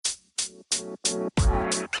Hi.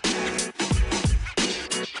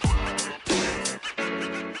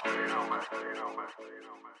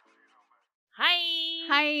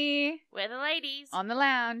 Hi. We're the ladies. On the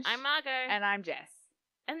lounge. I'm Margot. And I'm Jess.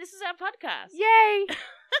 And this is our podcast. Yay!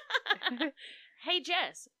 Hey,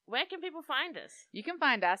 Jess, where can people find us? You can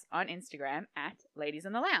find us on Instagram at Ladies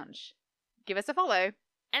on the Lounge. Give us a follow.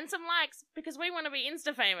 And some likes, because we want to be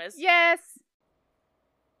Insta famous. Yes!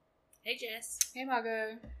 Hey, Jess. Hey,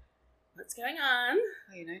 Margot. What's going on?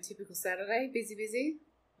 Oh, you know, typical Saturday. Busy.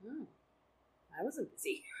 Oh, I wasn't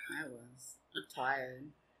busy. I was. I'm tired.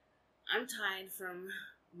 I'm tired from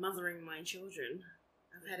mothering my children.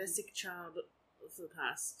 I've had a sick child for the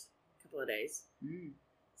past couple of days.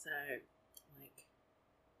 So, like,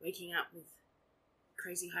 waking up with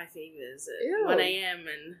crazy high fevers at Ew. 1 a.m.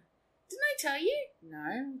 and... Didn't I tell you?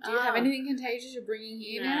 No? Do you have anything contagious you're bringing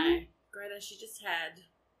here now? No. Greta, she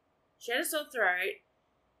had a sore throat,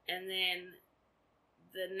 and then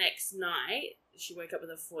the next night, she woke up with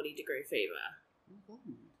a 40-degree fever. Oh, God.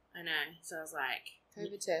 I know. So I was like...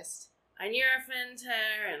 COVID test. I Nurophoned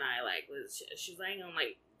her, and I, like, she was laying on,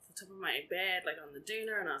 like, the top of my bed, like, on the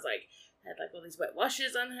doona, and I was, like, had, like, all these wet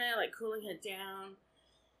washes on her, like, cooling her down.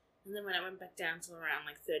 And then when I went back down to around,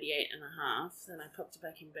 like, 38.5, then I popped her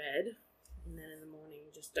back in bed. And then in the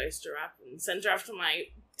morning, just dosed her up and sent her off to my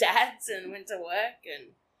dad's and went to work.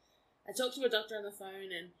 And I talked to a doctor on the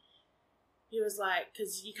phone, and he was like,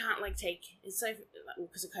 because you can't, like, it's so,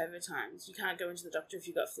 because of COVID times, you can't go into the doctor if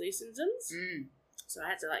you've got flu symptoms. So I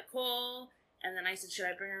had to, like, call, and then I said, should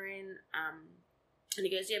I bring her in? And he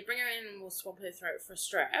goes, yeah, bring her in and we'll swab her throat for a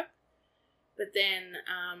strep. But then,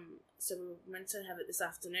 so we were meant to have it this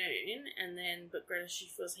afternoon, but Greta, she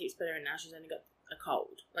feels heaps better, and now she's only got a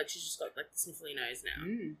cold. Like, she's just got, like, the sniffly nose now.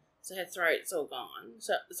 So her throat's all gone.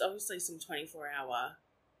 So it's obviously some 24-hour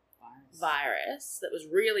virus that was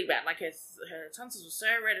really bad. Like, her tonsils were so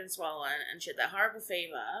red and swollen, and she had that horrible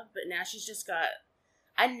fever, but now she's just got...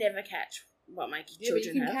 I never catch what my children have. Yeah, but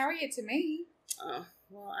you can carry it to me. Oh,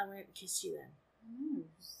 well, I won't kiss you then. No,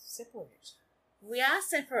 separate. We are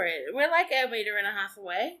separated. We're like a metre and a half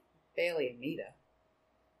away. Barely a metre.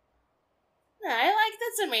 No, like,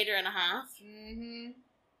 that's a metre and a half.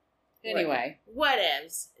 Anyway.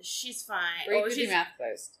 Whatevs. She's fine. Breathe with your mouth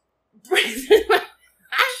closed. Breathe with my...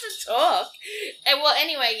 I have to talk. And, well,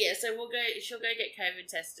 anyway, yeah, so she'll go get COVID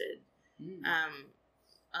tested.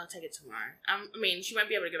 I'll take it tomorrow. I mean, she won't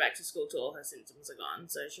be able to go back to school till all her symptoms are gone,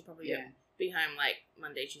 so she'll probably be home, like,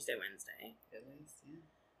 Monday, Tuesday, Wednesday. At least, yeah.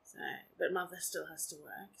 So, but mother still has to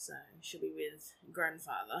work, so she'll be with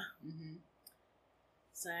grandfather.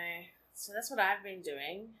 So that's what I've been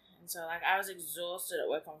doing. And so, like, I was exhausted at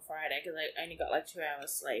work on Friday because I only got, like, 2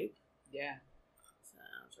 hours sleep. Yeah. So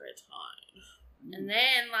I was very tired. And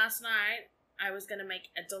then last night, I was going to make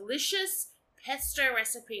a delicious pesto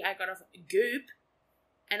recipe I got off Goop.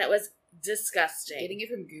 And it was disgusting. Getting it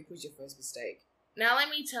from Goop was your first mistake. Now, let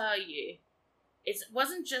me tell you, it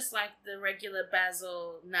wasn't just like the regular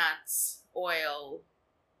basil, nuts, oil.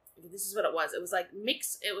 This is what it was. It was like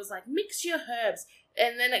mix your herbs.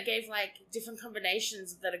 And then it gave like different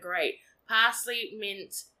combinations that are great. Parsley,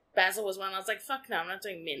 mint, basil was one. I was like, fuck no, I'm not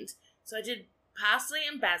doing mint. So I did parsley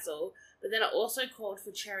and basil, but then it also called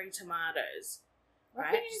for cherry tomatoes. Why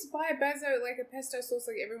can't you just buy a basil, like a pesto sauce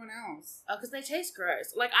like everyone else? Oh, because they taste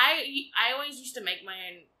gross. Like, I always used to make my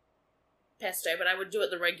own pesto, but I would do it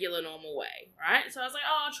the regular, normal way, right? So I was like,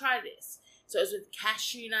 oh, I'll try this. So it was with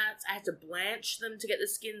cashew nuts. I had to blanch them to get the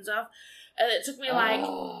skins off. And it took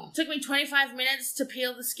me 25 minutes to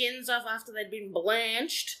peel the skins off after they'd been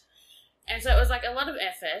blanched. And so it was, like, a lot of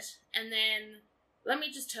effort. And then, let me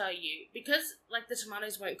just tell you, because, like, the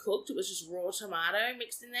tomatoes weren't cooked, it was just raw tomato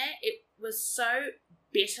mixed in there, it was so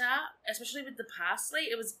bitter, especially with the parsley.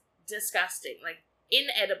 It was disgusting, like,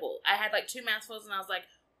 inedible. I had, like, 2 mouthfuls, and I was like,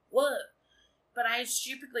 what? But I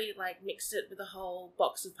stupidly, like, mixed it with a whole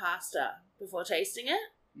box of pasta before tasting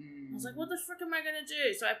it. I was like, what the frick am I going to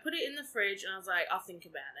do? So I put it in the fridge, and I was like, I'll think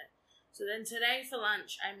about it. So then today for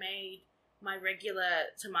lunch, I made my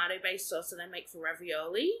regular tomato-based sauce that I make for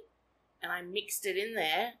ravioli, and I mixed it in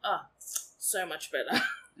there. Oh, so much better.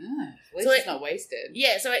 At least it's not wasted.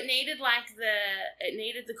 Yeah, so it needed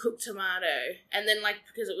the cooked tomato, and then like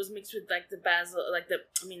because it was mixed with like the basil,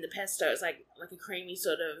 the pesto. It's like a creamy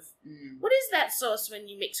sort of. What is that sauce when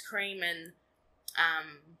you mix cream and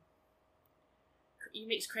you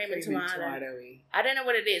mix cream and tomato? I don't know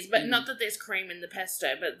what it is, but not that there's cream in the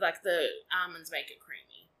pesto, but like the almonds make it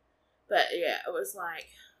creamy. But yeah, it was like.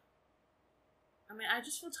 I mean, I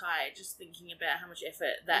just feel tired just thinking about how much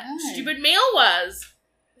effort that stupid meal was.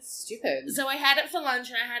 It's stupid. So I had it for lunch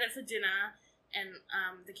and I had it for dinner, and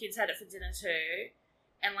the kids had it for dinner too.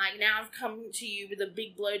 And, like, now I've come to you with a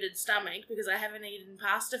big bloated stomach because I haven't eaten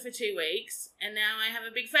pasta for 2 weeks, and now I have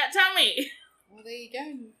a big fat tummy. Well, there you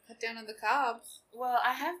go. Cut down on the carbs. Well,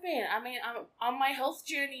 I have been. I mean, I'm on my health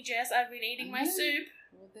journey, Jess. I've been eating my soup.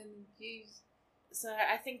 Well, then use So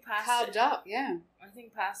I think pasta... carved up, yeah. I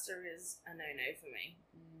think pasta is a no-no for me.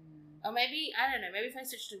 Or maybe, I don't know, maybe if I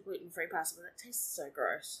switch to gluten-free pasta, but that tastes so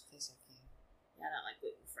gross. Tastes like you. Yeah, I don't like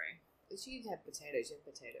gluten-free. But you have potatoes. You have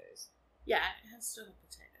potatoes. Yeah, it has still have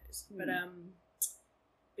potatoes.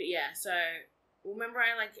 But yeah, so remember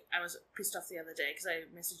I was pissed off the other day because I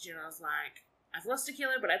messaged you and I was like, I've lost a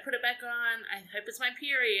kilo, but I put it back on. I hope it's my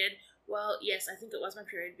period. Well, yes, I think it was my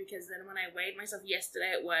period because then when I weighed myself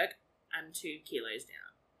yesterday at work, I'm 2 kilos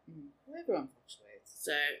down. Well, everyone fluctuates.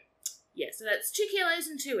 So, yeah, so that's 2 kilos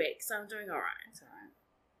in 2 weeks. So I'm doing alright. That's alright.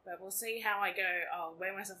 But we'll see how I go. I'll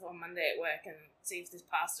weigh myself on Monday at work and see if this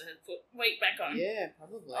pasta has put weight back on. Yeah,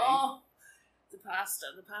 probably. Oh, the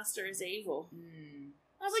pasta is evil.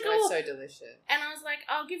 I was like, so delicious. And I was like,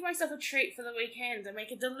 I'll give myself a treat for the weekend and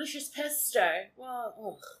make a delicious pesto. Well,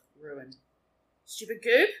 ugh. Ruined. Stupid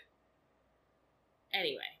goop.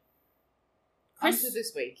 Anyway. On to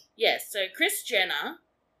this week. Yes, so Kris Jenner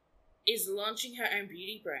is launching her own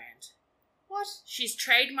beauty brand. What? She's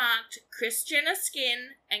trademarked Kris Jenner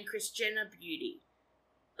Skin and Kris Jenner Beauty.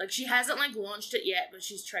 Like, she hasn't, launched it yet, but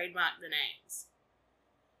she's trademarked the names.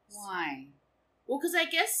 Why? Well, because I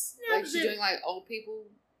guess... she's doing, old people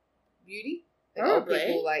beauty? Probably. Old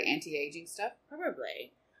people, anti-aging stuff?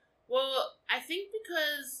 Probably. Well, I think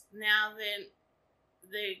because now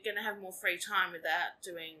they're going to have more free time without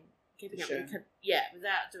doing... Keeping up Keeping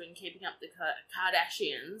Up the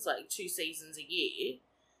Kardashians, 2 seasons a year.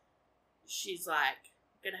 She's,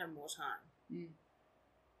 going to have more time.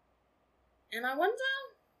 And I wonder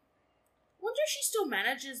if she still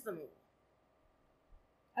manages them all.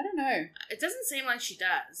 I don't know. It doesn't seem like she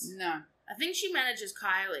does. No. I think she manages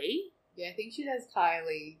Kylie. Yeah, I think she does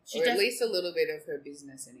Kylie. At least a little bit of her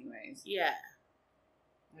business anyways. Yeah.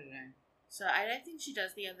 I don't know. So I don't think she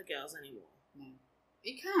does the other girls anymore. No.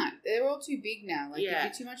 You can't. They're all too big now.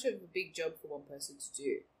 It'd be too much of a big job for one person to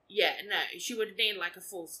do. Yeah, no. She would need, a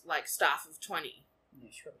full, staff of 20. Yeah,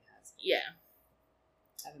 she probably has. Yeah.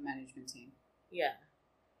 Have a management team. Yeah.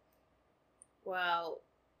 Well,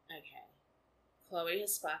 okay. Chloe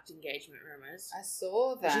has sparked engagement rumours. I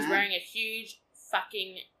saw that. She's wearing a huge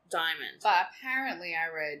fucking diamond. But apparently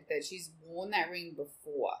I read that she's worn that ring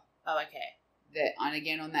before. Oh, okay. And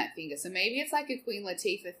again on that finger. So maybe it's like a Queen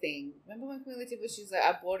Latifah thing. Remember when Queen Latifah, she was like,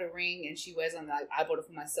 I bought a ring and she wears on I bought it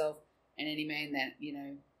for myself and any man that,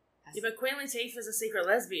 has... Yeah, but Queen Latifah's a secret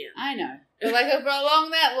lesbian. I know. But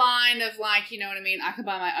along that line of you know what I mean? I can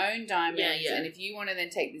buy my own diamonds and if you want to then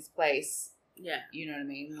take this place... Yeah. You know what I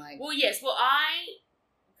mean? Well, yes. Well,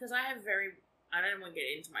 because I don't want to get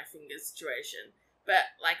into my finger situation, but,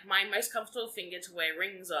 my most comfortable finger to wear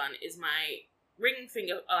rings on is my ring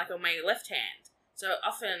finger, on my left hand. So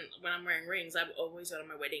often when I'm wearing rings, I've always got on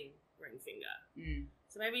my wedding ring finger.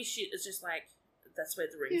 So maybe it's just, that's where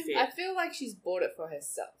the ring fits. I feel like she's bought it for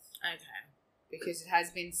herself. Okay. Because it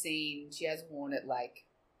has been seen, she has worn it,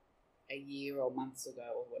 a year or months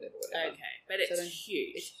ago or whatever. Okay. But it's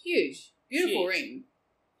huge. It's huge. Beautiful Huge.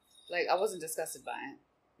 ring. I wasn't disgusted by it.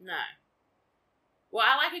 No. Well,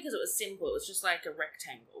 I like it because it was simple. It was just like a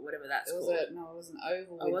rectangle, whatever that's called. It was an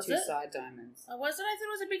oval with 2 side diamonds. Oh, was it? I thought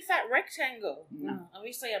it was a big fat rectangle. No.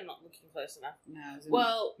 Obviously, I'm not looking close enough. No, it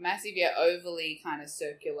was massive, ovally kind of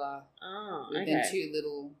circular. Oh, with then 2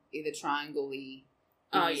 little, either triangle-y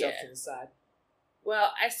things off to the side.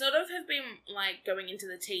 Well, I sort of have been, going into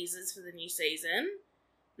the teasers for the new season.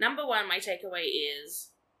 Number 1, my takeaway is...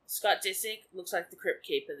 Scott Disick looks like the Crypt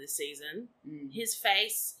Keeper this season. His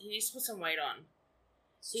face, he needs to put some weight on.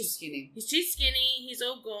 He's too skinny. He's too skinny. He's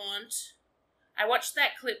all gaunt. I watched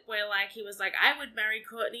that clip where, he was like, I would marry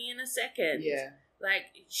Courtney in a second. Yeah.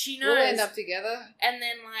 She knows. We'll end up together. And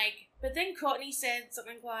then, but then Courtney said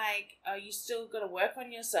something like, oh, you still got to work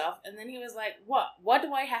on yourself. And then he was like, what? What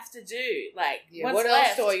do I have to do? What's what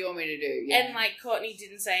left? else do you want me to do? Yeah. And, Courtney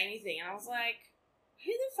didn't say anything. And I was like...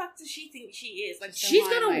 Who the fuck does she think she is? She's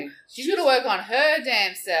gotta work on her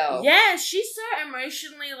damn self. Yeah, she's so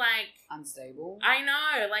emotionally unstable. I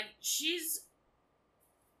know, she's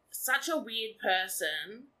such a weird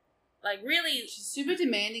person. Really, she's super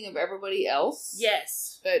demanding of everybody else.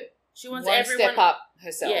 Yes, but she wants one everyone step up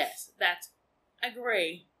herself. Yes,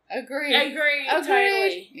 agree. Agree.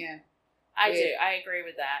 Totally. Yeah, I do. I agree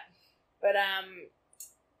with that.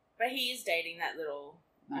 But he is dating that little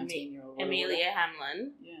 19-year-old Amelia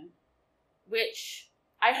Hamlin. Yeah. Which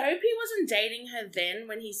I hope he wasn't dating her then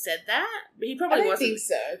when he said that. But he I probably don't wasn't. think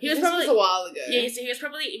so. He was This probably a while ago. Yeah, so he was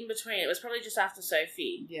probably in between. It was probably just after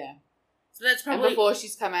Sophie. Yeah. So that's And probably before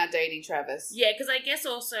she's come out dating Travis. Yeah, because I guess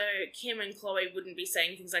also Kim and Chloe wouldn't be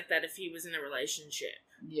saying things like that if he was in a relationship.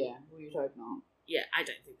 Yeah, well, you'd hope not. Yeah, I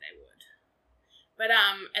don't think they would. But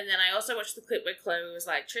and then I also watched the clip where Chloe was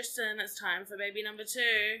like, Tristan, it's time for baby number 2.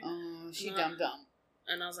 Oh, she No. dumb.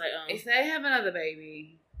 And I was like, oh. If they have another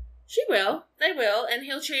baby She will. They will. And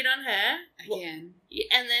he'll cheat on her. again,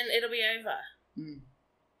 And then it'll be over. Mm.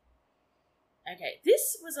 Okay,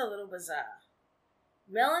 this was a little bizarre.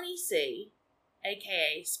 Melanie C,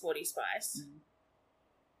 aka Sporty Spice,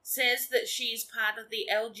 says that she is part of the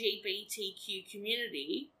LGBTQ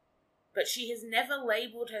community, but she has never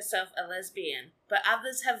labelled herself a lesbian, but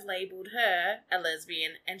others have labelled her a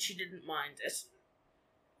lesbian and she didn't mind it.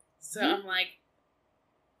 So I'm like,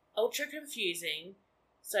 ultra confusing.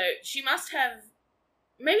 So she must have,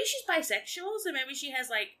 maybe she's bisexual, so maybe she has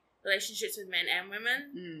like relationships with men and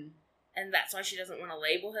women, and that's why she doesn't want to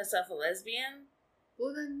label herself a lesbian.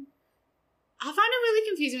 Well then, I find it really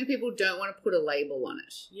confusing when people don't want to put a label on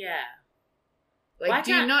it. Yeah. Like, Why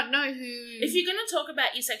do you can't- not know who... If you're going to talk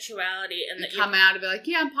about your sexuality and you that come out and be like,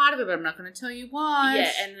 yeah, I'm part of it, but I'm not going to tell you why.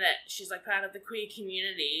 yeah, and that she's like part of the queer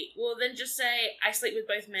community, well then just say, I sleep with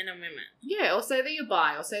both men and women. Yeah, or say that you're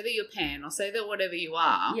bi, or say that you're pan, or say that whatever you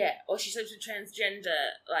are. Yeah, or she sleeps with transgender,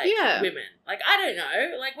 like, Yeah. women. Like, I don't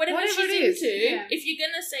know. Like, whatever Whatever she's it is, into. yeah. If you're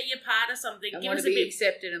going to say you're part of something, And give want us to a be bit...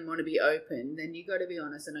 accepted and want to be open, then you got to be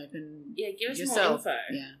honest and open. Yeah, give us yourself. more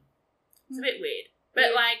info. Yeah. It's a bit weird. But,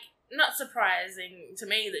 Yeah. like, not surprising to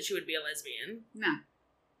me that she would be a lesbian. Nah.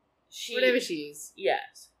 She... Whatever she is.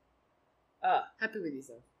 Yes. Oh, Happy with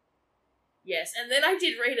yourself. yes. And then I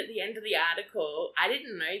did read at the end of the article, I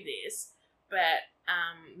didn't know this, but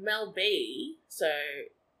Mel B, so...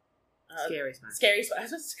 Scary Spice. Scary Spice. I was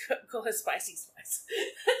supposed to call her Spicy Spice.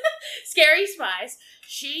 Scary Spice.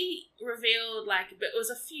 She revealed, like, but it was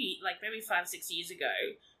a few, like maybe 5-6 years ago.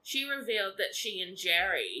 She revealed that she and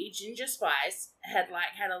Jerry, Ginger Spice, had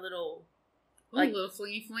a little, Like, like- a little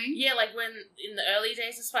flingy fling. yeah, like when in the early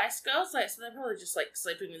days of Spice Girls, like so they're probably just like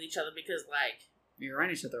sleeping with each other because like You're around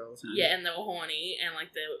each other all the time. yeah, and they were horny and like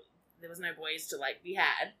there was no boys to like be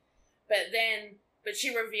had. But she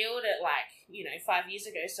revealed it like, 5 years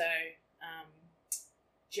ago. So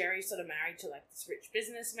Jerry's sort of married to like this rich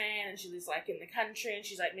businessman and she lives like in the country and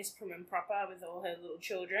she's like Miss Prim and Proper with all her little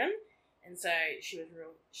children. And so she was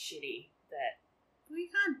real shitty that Well, you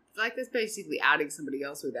can't, like, that's basically outing somebody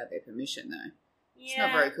else without their permission, though. yeah. It's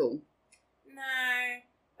not very cool. No.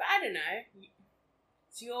 But I don't know.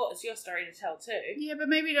 It's your story to tell too. Yeah, but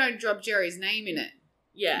maybe don't drop Jerry's name in it.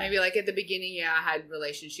 Yeah. Maybe, like, at the beginning, yeah, I had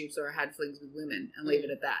relationships or I had flings with women, and leave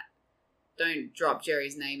it at that. Don't drop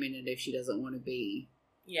Jerry's name in it if she doesn't want to be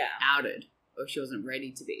Yeah. outed, or if she wasn't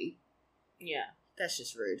ready to be. Yeah. That's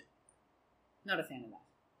just rude. Not a fan of that.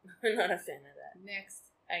 I'm not a fan of that. Next.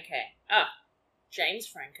 Okay. James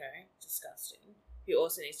Franco, disgusting, who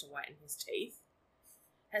also needs to whiten his teeth,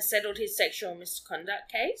 has settled his sexual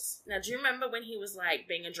misconduct case. Now, do you remember when he was, like,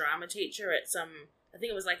 being a drama teacher at I think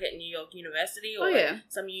it was, like, at New York University or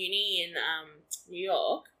some uni in New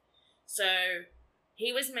York? So,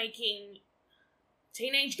 he was making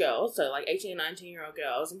teenage girls, so, like, 18, 19-year-old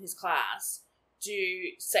girls in his class,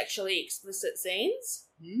 do sexually explicit scenes.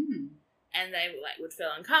 And they would feel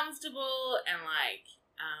uncomfortable and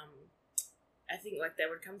I think like they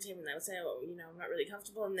would come to him and they would say, well, I'm not really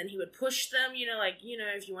comfortable, and then he would push them,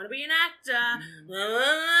 if you want to be an actor, blah, blah,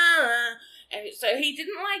 blah. And so he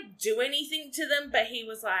didn't like do anything to them, but he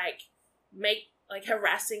was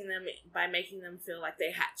harassing them by making them feel like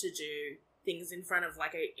they had to do things in front of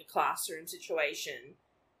like a classroom situation.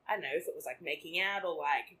 I don't know if it was like making out or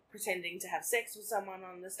like pretending to have sex with someone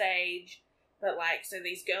on the stage. But, like, so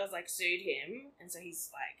these girls, like, sued him, and so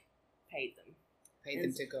he's, like, paid them. Paid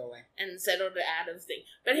them to go away. And settled it out of thing.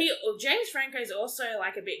 But James Franco's also,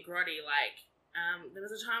 like, a bit grotty. Like, there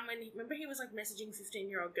was a time when, remember he was, like, messaging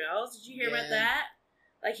 15-year-old girls? Did you hear about that?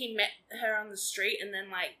 Like, he met her on the street and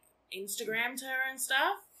then, like, Instagrammed her and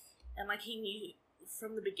stuff. And, like, he knew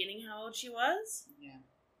from the beginning how old she was. Yeah.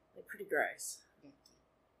 They're pretty gross.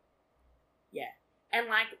 Yeah. And,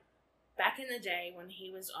 like, back in the day when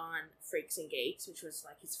he was on Freaks and Geeks, which was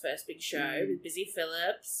like his first big show with Busy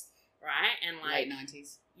Phillips, right? And like late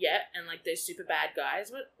 90s. Yeah, and like those super bad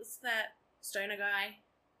guys. What's that stoner guy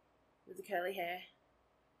with the curly hair?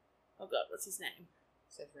 Oh god, what's his name?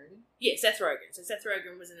 Seth Rogen? Yeah, Seth Rogen. So Seth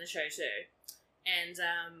Rogen was in the show too. And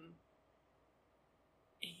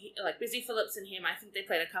like Busy Phillips and him, I think they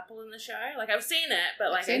played a couple in the show. Like I've seen it,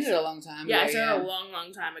 but like I've seen it a long time ago. Yeah, I saw it a long,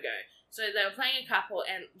 long time ago. So they were playing a couple,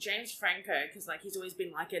 and James Franco, because like he's always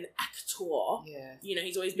been like an actor. Yeah. You know,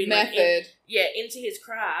 he's always been Method. into his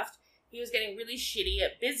craft. He was getting really shitty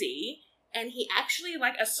at Busy, and he actually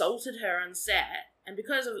like assaulted her on set. And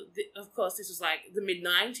because of course, this was like the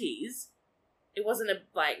mid-90s, it wasn't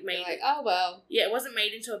They're made. like, oh well. Yeah, it wasn't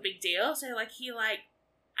made into a big deal. So like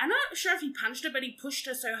I'm not sure if he punched her, but he pushed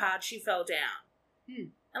her so hard she fell down.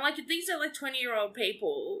 And like these are like 20-year-old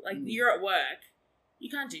people. Like you're at work, you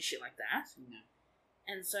can't do shit like that. No.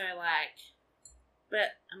 And so like,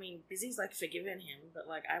 but I mean, Busy's like forgiven him, but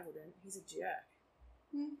like I wouldn't. He's a jerk.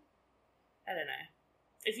 I don't know.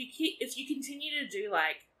 If you continue to do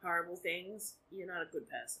like horrible things, you're not a good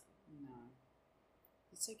person. No.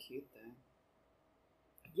 It's so cute though.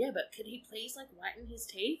 Yeah, but could he please like whiten his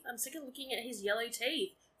teeth? I'm sick of looking at his yellow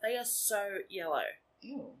teeth. They are so yellow.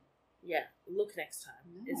 Ew. Yeah, look next time.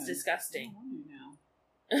 No. It's disgusting. I don't want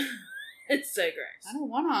to now. It's so gross. I don't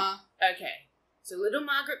wanna. Okay, so little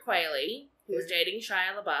Margaret Qualley, who was dating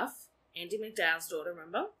Shia LaBeouf, Andy McDowell's daughter,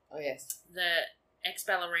 remember? Oh yes. The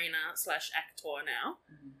ex-ballerina / actor now.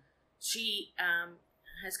 Mm-hmm. She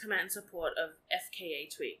has come out in support of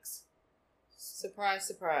FKA Twigs. Surprise,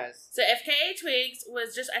 surprise. So FKA Twigs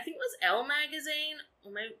was just, I think it was Elle magazine,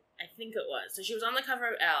 or maybe, I think it was. So she was on the cover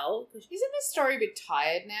of Elle. Isn't this story a bit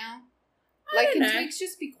tired now? I don't Can know. Twigs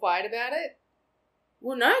just be quiet about it?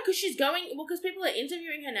 Well, no, because people are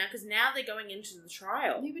interviewing her now, because now they're going into the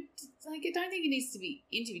trial. Yeah, but like, I don't think it needs to be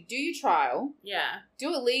interviewed. Do your trial, Yeah.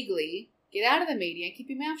 do it legally, get out of the media, and keep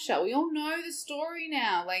your mouth shut. We all know the story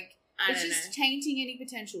now. Like, I it's don't just know. tainting any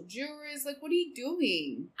potential jurors. Like, what are you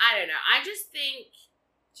doing? I don't know. I just think,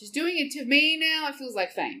 She's doing it to me now. It feels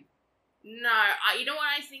like fame. no, you know what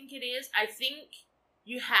I think it is? I think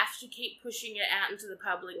you have to keep pushing it out into the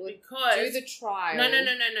public Well, because... Do the trial. No.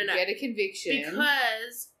 Get a conviction.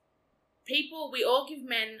 Because we all give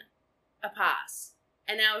men a pass.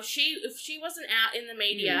 And now if she wasn't out in the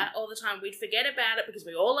media all the time, we'd forget about it because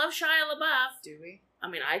we all love Shia LaBeouf. Do we? I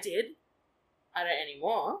mean, I did. I don't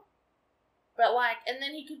anymore. But like, and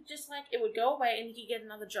then he could just like, it would go away and he could get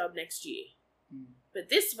another job next year. But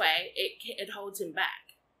this way, it holds him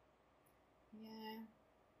back. Yeah.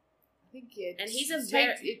 I think it. And he's a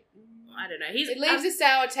I don't know. It leaves a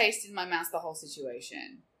sour taste in my mouth, the whole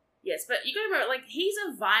situation. Yes, but you gotta remember, like, he's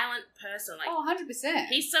a violent person. Like, 100%.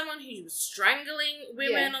 he's someone who was strangling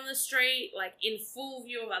women on the street, like, in full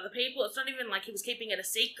view of other people. It's not even like he was keeping it a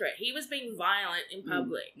secret. He was being violent in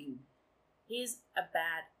public. He's a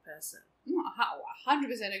bad person.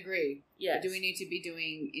 100% agree. Yes. But do we need to be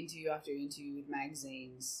doing interview after interview with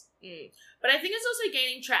magazines? But I think it's also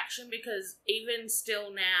gaining traction because even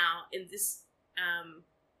still now, in this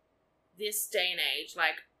this day and age,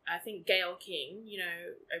 like, I think Gayle King, you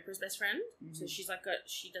know, Oprah's best friend, so she's like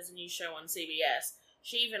she does a new show on CBS.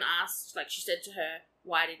 She even asked, like, she said to her,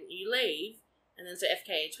 "Why didn't you leave?" And then so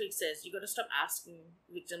FKA Twigs says, "You got to stop asking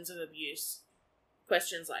victims of abuse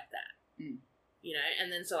questions like that." You know,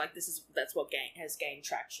 and then so like that's what has gained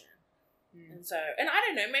traction. And so, and I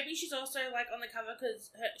don't know, maybe she's also like on the cover because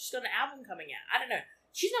she's got an album coming out. I don't know.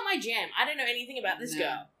 She's not my jam. I don't know anything about this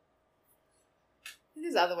girl.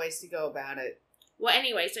 There's other ways to go about it. Well,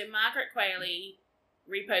 anyway, so Margaret Qualley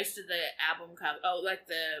reposted the album cover, like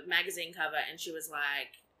the magazine cover, and she was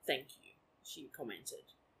like, "Thank you." She commented.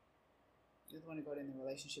 You're the one who got in the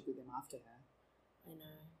relationship with him after her. I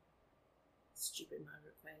know. Stupid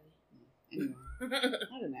Margaret Qualley. Anyway,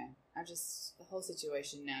 I don't know. The whole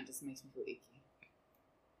situation now just makes me feel icky.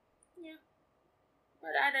 Yeah.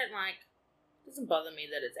 But I don't it doesn't bother me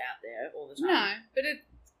that it's out there all the time. No, but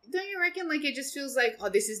don't you reckon, like, it just feels like, oh,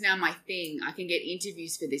 this is now my thing. I can get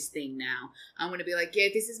interviews for this thing now. I'm going to be like, yeah,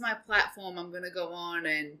 this is my platform. I'm going to go on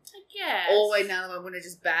and... I guess. Always now I'm going to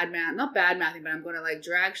just not badmouthing, but I'm going to, like,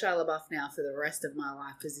 drag Shia LaBeouf now for the rest of my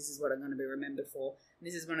life because this is what I'm going to be remembered for.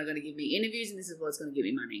 This is what going to give me interviews and this is what's going to give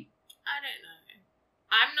me money. I don't know.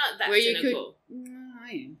 I'm not that cynical. No,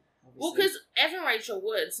 I am. Well, because Evan Rachel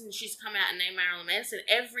Wood, since she's come out and named Marilyn Manson,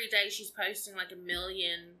 every day she's posting like 1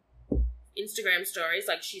 million Instagram stories.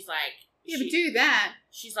 Like, she's like... Yeah, but do that.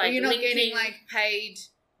 She's like, but you're not linking... getting, like, paid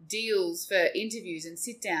deals for interviews and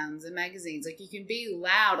sit-downs and magazines. Like, you can be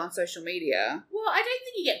loud on social media. Well, I don't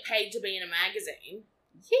think you get paid to be in a magazine.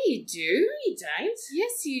 Yeah, you do. No, you don't.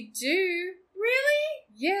 Yes, you do. Really?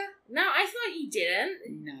 Yeah. No, I thought you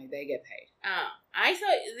didn't. No, they get paid. Oh, I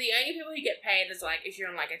thought the only people who get paid is, like, if you're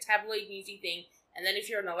on, like, a tabloid newsy thing, and then if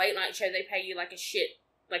you're on a late-night show, they pay you, like, a shit,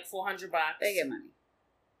 like, $400. They get money.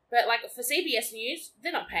 But, like, for CBS News,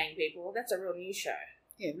 they're not paying people. That's a real news show.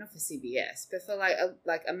 Yeah, not for CBS, but for,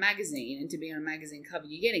 like a magazine, and to be on a magazine cover,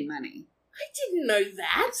 you're getting money. I didn't know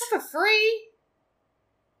that. It's not for free.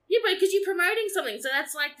 Yeah, but because you're promoting something, so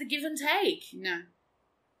that's like the give and take. No.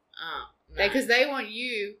 Oh, no. Because they want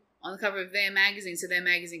you on the cover of their magazine, so their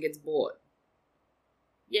magazine gets bought.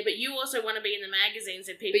 Yeah, but you also want to be in the magazine,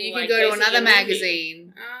 so people. But you can like, go to see another your movie.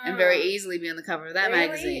 magazine and very easily be on the cover of that Really?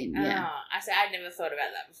 magazine. Yeah. Oh, I'd never thought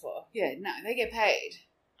about that before. Yeah, no, they get paid.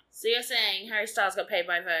 So you're saying Harry Styles got paid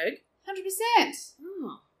by Vogue? 100%.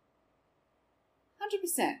 Oh.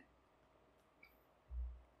 100%.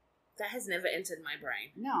 That has never entered my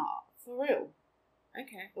brain. No, for real.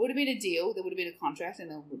 Okay. It would have been a deal, there would have been a contract, and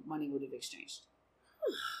the money would have exchanged.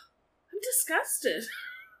 I'm disgusted.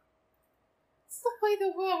 It's the way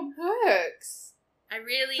the world works. I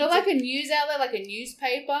really For like a news outlet, like a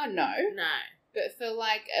newspaper, no. No. But for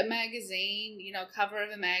like a magazine, you know, cover of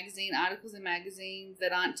a magazine, articles in magazines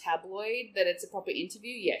that aren't tabloid, that it's a proper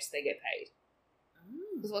interview, yes, they get paid.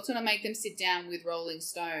 Because what's going to make them sit down with Rolling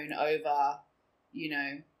Stone over, you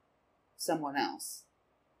know, someone else?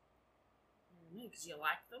 Because you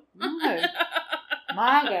like them? No.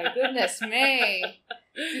 Margot, goodness me.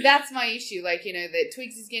 See, that's my issue. Like, you know, that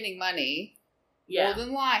Twigs is getting money. Yeah. More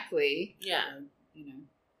than likely. Yeah. You know,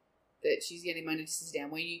 that she's getting money to sit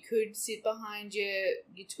down. Where you could sit behind your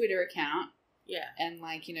Twitter account. Yeah. And,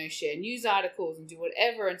 like, you know, share news articles and do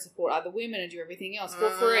whatever and support other women and do everything else for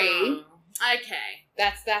free. Okay.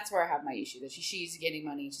 That's where I have my issue. That she's getting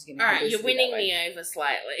money and she's getting Alright, you're publicity winning that way. me over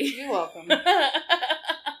slightly. You're welcome.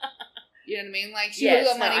 You know what I mean? Like, she Yes,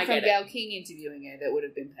 would have got no, money I from get it. Gail King interviewing her that would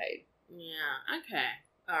have been paid. Yeah, okay.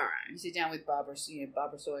 Alright. You sit down with Barbara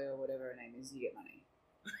Sawyer or whatever her name is, you get money.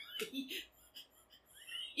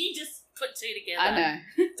 You just put two together. I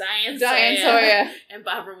know. Diane Sawyer. and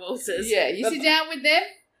Barbara Walters. Yeah, you But- sit down with them,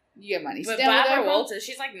 you get money. You But sit down with Barbara Oprah, Walters,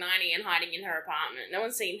 she's like 90 and hiding in her apartment. No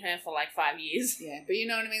one's seen her for like 5 years. Yeah, but you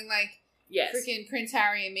know what I mean? Like, Yes. freaking Prince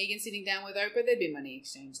Harry and Meghan sitting down with Oprah, there'd be money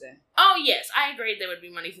exchange there. Oh, yes. I agreed there would be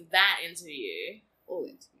money for that interview. All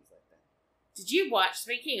interviews like that. Did you watch,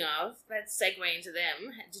 speaking of, let's segue into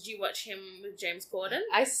them, did you watch him with James Corden?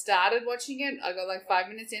 I started watching it, I got like 5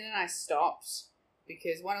 minutes in and I stopped.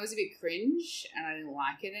 Because one, it was a bit cringe and I didn't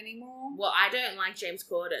like it anymore. Well, I don't like James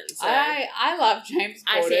Corden. So I love James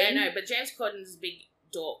Corden. I see, I know, but James Corden's a big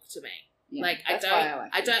dork to me. Yeah, like, that's why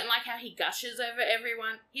I him. don't like how he gushes over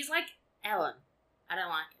everyone. He's like Ellen. I don't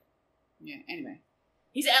like it. Yeah, anyway.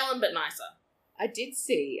 He's Ellen, but nicer. I did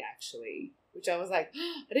see, actually, which I was like,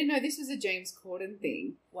 I didn't know this was a James Corden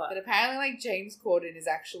thing. What? But apparently, like, James Corden is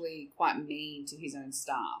actually quite mean to his own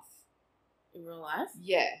staff. In real life?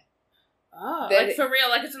 Yeah. Oh, That- like for real,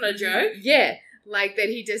 like it's not a joke? Yeah. Like, that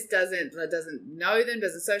he just doesn't know them,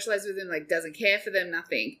 doesn't socialize with them, like, doesn't care for them,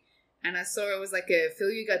 nothing. And I saw it was like a Fill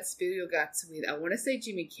Your Guts, Spill Your Guts with, I want to say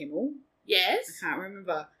Jimmy Kimmel. Yes. I can't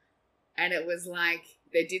remember. And it was like,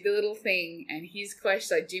 they did the little thing, and his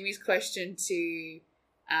question, like Jimmy's question to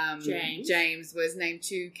James was, name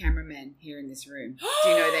 2 cameramen here in this room. Do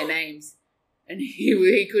you know their names? And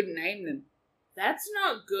he couldn't name them. That's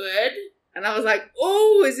not good. And I was like,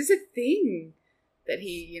 oh, is this a thing? That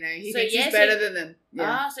he So thinks yes, he's better than them. Yeah.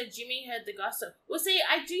 Ah, so Jimmy heard the gossip. Well, see,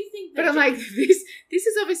 I do think that But I'm like, this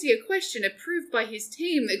is obviously a question approved by his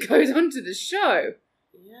team that goes onto the show.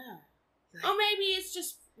 Yeah. Or maybe it's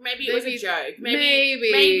just, maybe it was a joke.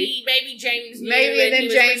 Maybe James knew and and then he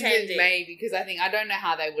was James pretending. did maybe, because I don't know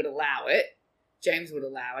how they would allow it. James would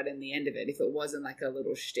allow it in the end of it if it wasn't like a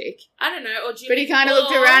little shtick. I don't know. Or Jimmy, But he kind of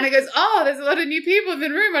looked around and goes, oh, there's a lot of new people in the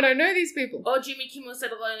room. I don't know these people. Or Jimmy Kimmel said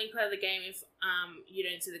I'll only play the game if you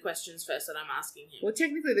don't see the questions first that I'm asking him. Well,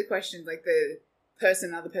 technically the questions, like the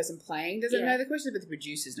other person playing doesn't Yeah. know the questions, but the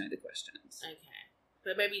producers know the questions. Okay.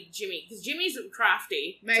 But maybe Jimmy, because Jimmy's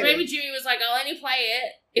crafty. Maybe. So maybe Jimmy was like, I'll only play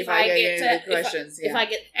it if I I get the to questions. if I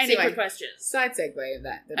get Anyway. secret questions. Side segue of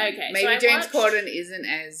that. Okay, Maybe so I James watched- Corden isn't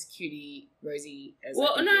as cutie, rosy as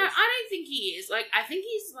Well, I think no, he I is. don't think he is. Like, I think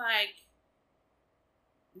he's like.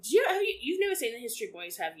 You've never seen the History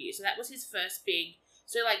Boys, have you? So that was his first big.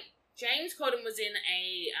 So like James Corden was in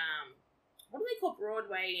a what do they call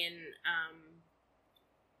Broadway in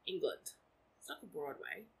England? It's not called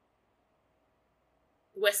Broadway.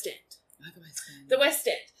 The West End. The West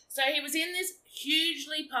End. So he was in this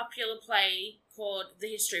hugely popular play called The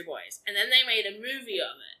History Boys, and then they made a movie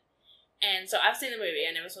of it. And so I've seen the movie,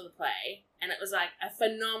 I never saw the play, and it was like a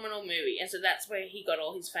phenomenal movie, and so that's where he got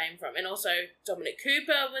all his fame from. And also Dominic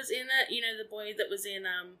Cooper was in it, you know, the boy that was in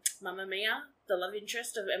Mamma Mia, the love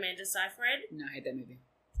interest of Amanda Seyfried. No, I hate that movie.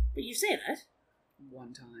 But you've seen it.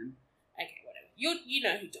 One time. Okay, whatever. You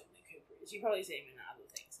know who Dominic Cooper is. You probably seen him in other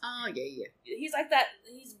things. Oh, yeah. He's like that.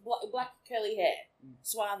 He's black curly hair,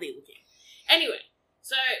 swarthy looking. Anyway,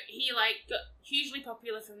 so he like got hugely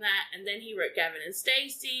popular from that, and then he wrote Gavin and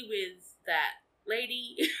Stacey with that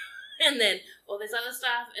lady, and then all this other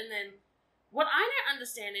stuff, and then what I don't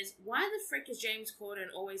understand is why the frick is James Corden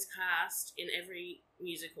always cast in every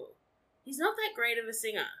musical? He's not that great of a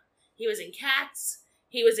singer. He was in Cats.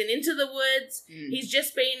 He was in Into the Woods. He's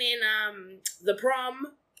just been in The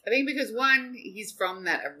Prom. I think because, one, he's from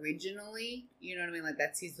that originally. You know what I mean? Like,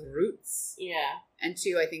 that's his roots. Yeah. And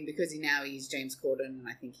two, I think because he's James Corden, and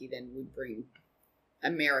I think he then would bring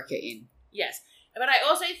America in. Yes. But I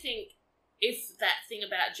also think if that thing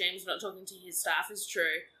about James not talking to his staff is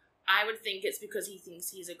true, I would think it's because he thinks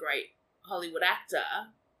he's a great Hollywood actor.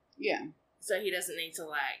 Yeah. So he doesn't need to,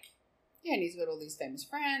 like... Yeah, and he's got all these famous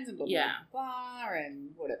friends and blah, blah, blah,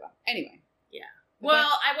 and whatever. Anyway. Yeah.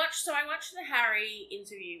 Well, I watched the Harry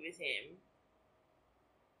interview with him.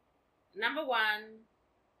 Number one,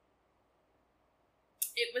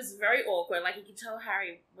 it was very awkward. Like, you could tell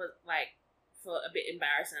Harry was, like, for a bit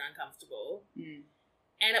embarrassed and uncomfortable.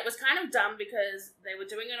 And it was kind of dumb because they were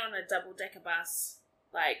doing it on a double-decker bus,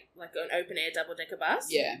 like an open-air double-decker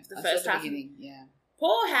bus. Yeah. The first half. Yeah.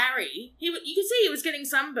 Poor Harry, you could see he was getting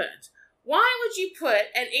sunburnt. Why would you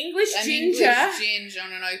put an English ginger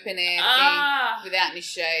on an open-air thing without any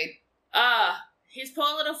shade? His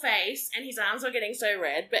poor little face, and his arms were getting so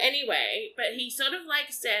red. But anyway, he sort of kind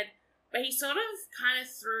of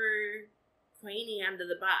threw Queenie under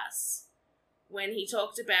the bus when he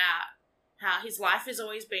talked about how his life has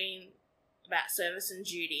always been about service and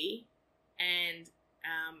duty, and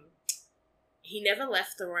he never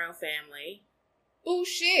left the royal family.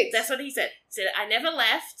 Bullshit. That's what he said. He said, I never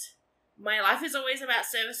left. My life is always about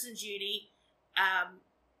service and duty.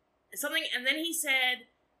 Something, and then he said,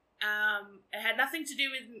 it had nothing to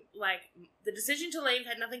do with, like, the decision to leave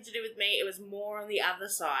had nothing to do with me. It was more on the other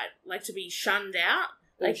side, like, to be shunned out.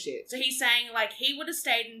 Like, bullshit. So he's saying, like, he would have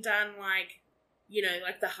stayed and done, like, you know,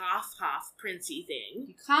 like the half Princey thing.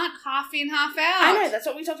 You can't half in, half out. I know, that's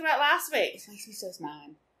what we talked about last week. It makes me so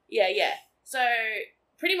mad. Yeah. So,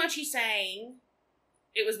 pretty much he's saying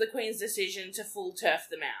it was the Queen's decision to full turf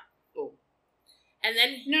them out. Oh. And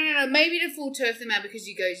then... No. Maybe to full turf them out because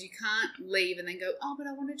you can't leave and then go, oh, but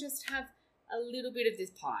I want to just have a little bit of this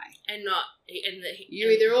pie. And not...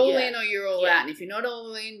 You're either all in or you're all out. And if you're not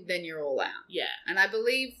all in, then you're all out. Yeah. And I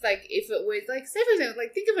believe, like, if it was, like, say for example,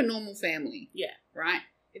 like, think of a normal family. Yeah. Right?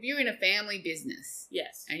 If you're in a family business.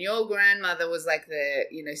 Yes. And your grandmother was, like, the,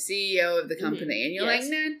 CEO of the company. And you're like,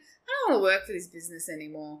 man, I don't want to work for this business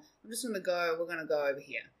anymore. I'm just going to go, we're going to go over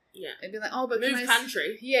here. Yeah. And be like, oh, but move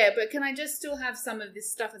country. But can I just still have some of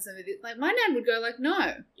this stuff and some of this? Like, my nan would go like,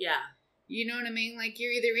 no. Yeah. You know what I mean? Like,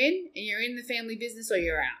 you're either in and you're in the family business or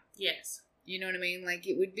you're out. Yes. You know what I mean? Like,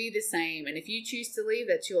 it would be the same. And if you choose to leave,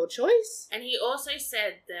 that's your choice. And he also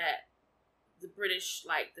said that the British,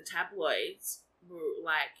 like, the tabloids were,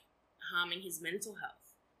 like, harming his mental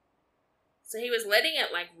health. So he was letting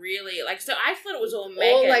it, like, really, like, so I thought it was all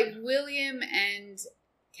Meghan. Or, like, William and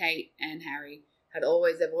Kate and Harry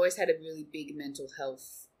they've always had a really big mental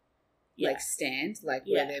health, like, stand, like,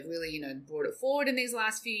 where they've really, brought it forward in these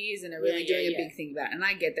last few years and are really doing a big thing about it. And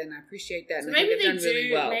I get that and I appreciate that. So and maybe they've done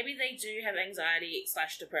really well. Maybe they do have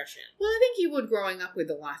anxiety/depression. Well, I think you would growing up with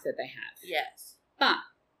the life that they have. Yes. But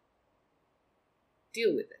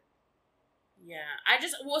deal with it. Yeah.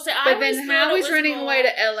 But then how is running away to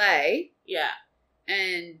LA? Yeah.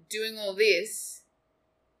 And doing all this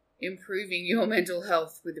improving your mental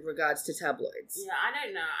health with regards to tabloids? Yeah, I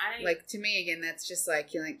don't know. Like, to me, again, that's just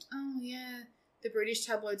like, you're like, oh, yeah, the British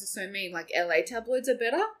tabloids are so mean. Like, LA tabloids are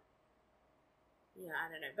better? Yeah,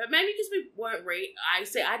 I don't know. But maybe because we weren't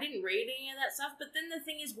I didn't read any of that stuff, but then the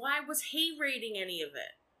thing is, why was he reading any of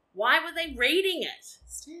it? Why were they reading it?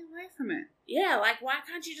 Stay away from it. Yeah, like, why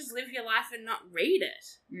can't you just live your life and not read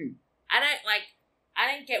it? I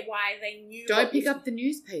don't get why they knew. Don't pick up the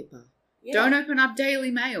newspaper. Yeah. Don't open up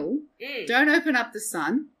Daily Mail. Don't open up The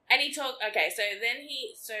Sun. And he talked... Okay, so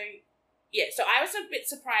so I was a bit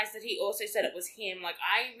surprised that he also said it was him. Like,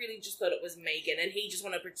 I really just thought it was Meghan, and he just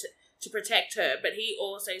wanted to protect her. But he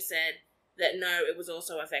also said that, no, it was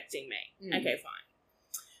also affecting me. Okay, fine.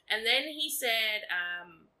 And then he said...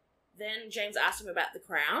 then James asked him about The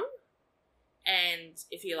Crown, and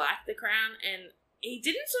if he liked The Crown, and he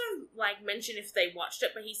didn't sort of, like, mention if they watched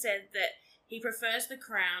it, but he said that he prefers The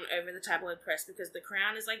Crown over the tabloid press because The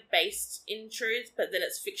Crown is, like, based in truth, but then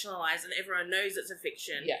it's fictionalized and everyone knows it's a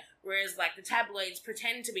fiction. Yeah. Whereas, like, the tabloids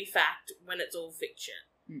pretend to be fact when it's all fiction.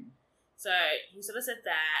 So he sort of said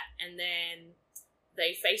that, and then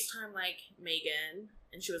they FaceTime, like, Meghan,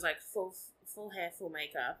 and she was, like, full hair, full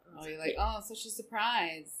makeup. Oh, you're like, oh, such a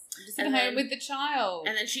surprise. I'm just at home with the child.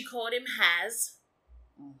 And then she called him Haz,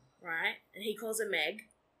 right? And he calls her Meg.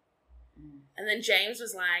 And then James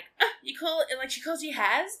was like, you call it, like, she calls you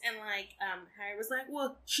Has? And, like, Harry was like,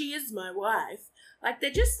 well, she is my wife. Like,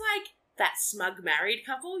 they're just, like, that smug married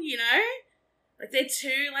couple, you know? Like, they're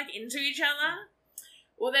too, like, into each other.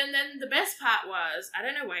 Well, then the best part was, I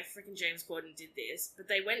don't know why freaking James Corden did this, but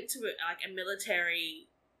they went to, a military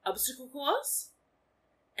obstacle course,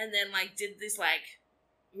 and then, like, did this, like,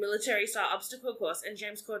 military-style obstacle course, and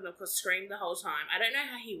James Corden, of course, screamed the whole time. I don't know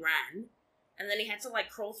how he ran. And then he had to,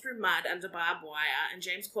 like, crawl through mud under barbed wire, and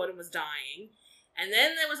James Corden was dying. And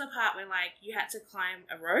then there was a part where, like, you had to climb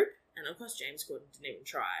a rope, and of course James Corden didn't even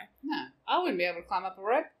try. No, I wouldn't be able to climb up a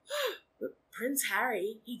rope. But Prince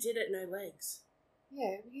Harry, he did it no legs.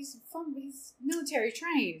 Yeah, he's military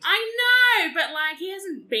trained. I know, but, like, he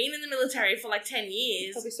hasn't been in the military for, like, 10 He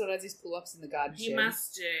years. probably still does his pull-ups in the garden He shed.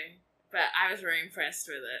 must do. But I was very impressed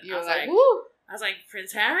with it. You I were was like, like, woo! I was like,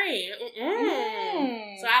 Prince Harry.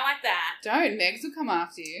 So I like that. Don't, Megs will come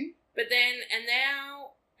after you. But then,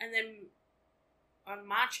 and then on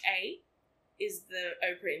March 8th is the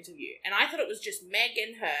Oprah interview. And I thought it was just Meg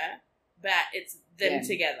and her, but it's them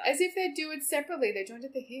together. As if they do it separately. They joined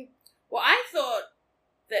at the hip. Well, I thought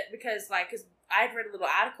that because I'd read a little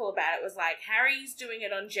article about it, was like, Harry's doing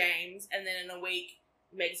it on James, and then in a week,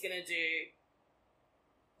 Meg's going to do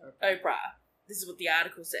Oprah. This is what the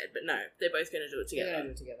article said, but no, they're both going to do it together. They're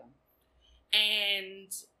going to do it together.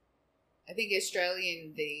 And I think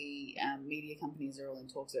Australian, the media companies are all in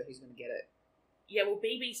talks about who's going to get it. yeah, well,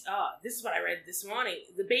 BBC. Oh, this is what I read this morning.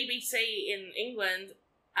 The BBC in England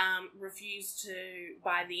refused to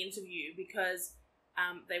buy the interview because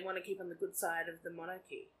they want to keep on the good side of the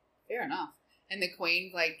monarchy. Fair enough. And the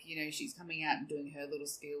Queen, like, you know, she's coming out and doing her little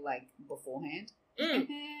spiel, like, beforehand.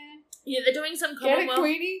 Yeah, they're doing some Get it, Commonwealth.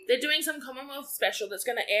 Queenie? They're doing some Commonwealth special that's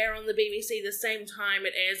going to air on the BBC the same time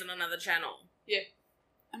it airs on another channel. Yeah.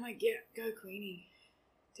 I'm like, yeah, go Queenie.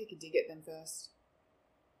 Take a dig at them first.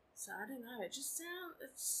 So I don't know. It just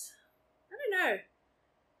sounds. I don't know.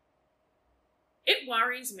 It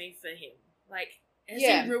worries me for him. Like, has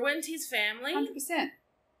he ruined his family? 100%.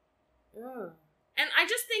 Ugh. And I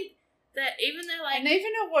just think that even though, like, And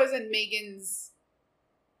even it wasn't Meghan's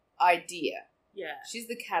idea. yeah, She's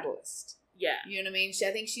the catalyst. yeah, You know what I mean?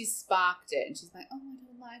 I think she's sparked it. And she's like, oh, I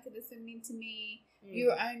don't like it. It's so mean to me.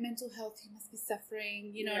 Your own mental health, you must be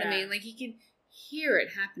suffering. You know what I mean? Like, you can hear it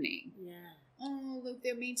happening. yeah, Oh, look,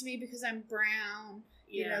 they're mean to me because I'm brown.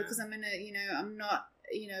 You know, yeah, because I'm I'm not,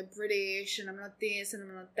 British, and I'm not this, and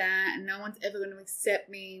I'm not that, and no one's ever going to accept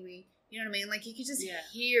me. You know what I mean? Like, you could just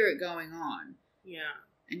hear it going on. yeah.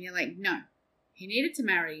 And you're like, no. He needed to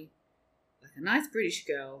marry, like, a nice British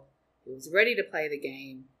girl who was ready to play the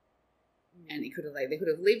game, and they could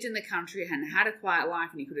have lived in the country and had a quiet life,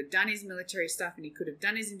 and he could have done his military stuff, and he could have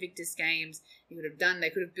done his Invictus Games. They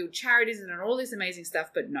could have built charities and done all this amazing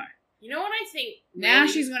stuff, but no. You know what I think? Now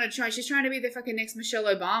really- she's trying to be the fucking next Michelle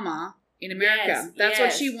Obama in America. Yes, That's what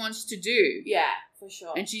yes. she wants to do. Yeah, for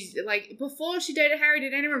sure. And she's like, before she dated Harry,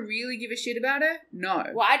 did anyone really give a shit about her? No.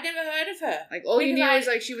 Well, I'd never heard of her. Like, all you Because knew is,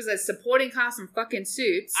 like, she was a supporting cast in fucking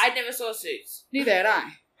Suits. I never saw Suits. Neither had I.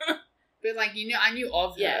 But, like, I knew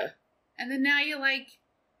of her. Yeah. And then now you're like,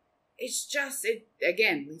 it's just, it,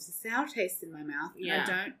 again, leaves a sour taste in my mouth. And Yeah. I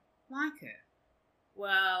don't like her.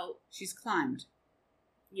 Well, She's climbed.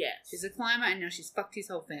 yes. She's a climber, and now she's fucked his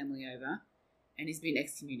whole family over. And he's been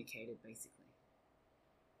excommunicated, basically.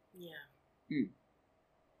 Yeah.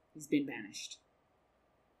 He's been banished.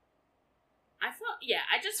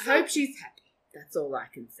 I just I feel, hope she's happy. That's all I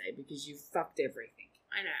can say, because you've fucked everything.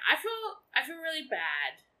 I know. I feel really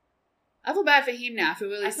bad. I feel bad for him now. I feel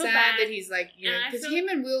really I feel sad bad. that he's like, And I because feel- him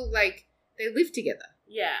and Will, like, they live together.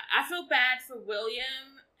 Yeah, I feel bad for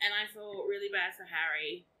William, and I feel really bad for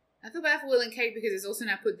Harry. I feel bad for Will and Kate because it's also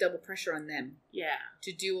now put double pressure on them Yeah,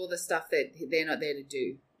 to do all the stuff that they're not there to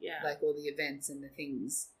do, yeah, like all the events and the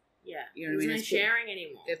things. yeah. You know what I mean? There's It's no put- sharing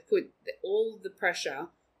anymore. They've put all the pressure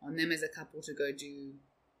on them as a couple to go do,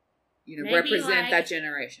 Maybe, represent like, that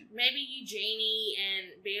generation. Maybe Eugenie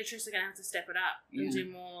and Beatrice are going to have to step it up and Yeah. do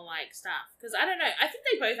more, like, stuff. Because, I don't know, I think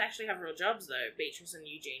they both actually have real jobs, though, Beatrice and I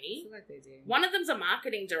Eugenie. feel like they do. One of them's a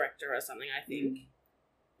marketing director or something, I think.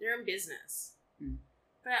 They're in business. Mm.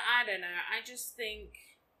 But I don't know, I just think,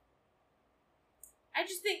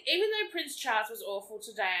 even though Prince Charles was awful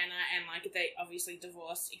to Diana and, like, they obviously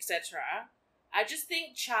divorced, etc., I just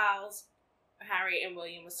think Charles, Harry, and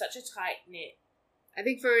William was such a tight-knit I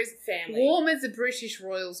think for as family. warm as the British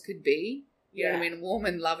royals could be, you know what I Yeah. mean, warm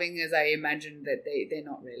and loving as I imagine that they're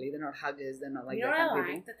not really. They're not huggers. They're not like You know that what I kind of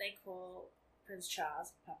like? people. That they call Prince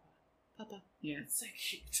Charles Papa. Papa. Yeah. It's so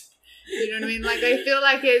cute. You know what I mean? Like, I feel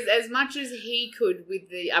like as much as he could with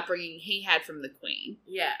the upbringing he had from the Queen,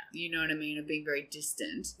 Yeah. you know what I mean, of being very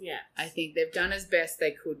distant, Yeah. I think they've done as best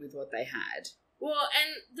they could with what they had. Well,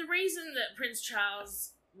 and the reason that Prince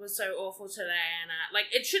Charles was so awful to Diana, like,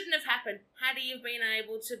 it shouldn't have happened had he have been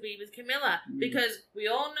able to be with Camilla, because we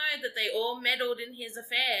all know that they all meddled in his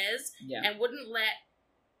affairs Yeah. and wouldn't let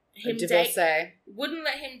him divorcee. wouldn't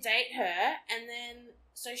let him date her, and then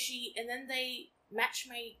they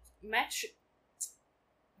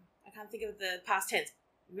I can't think of the past tense.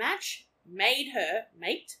 Matchmaker?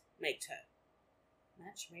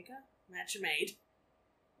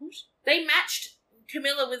 What? They matched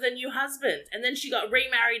Camilla with a new husband, and then she got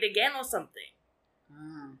remarried again or something.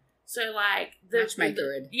 Oh. So, like,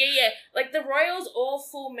 Matchmaker. Yeah. Like, the royals all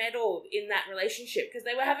full meddled in that relationship because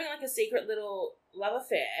they were having, like, a secret little love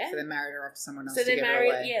affair. So they married her off to someone else So to get her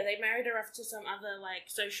away. Yeah, they married her off to some other, like,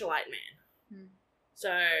 socialite man.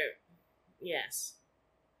 So, yes.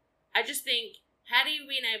 I just think, had he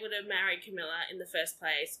been able to marry Camilla in the first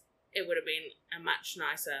place, it would have been a much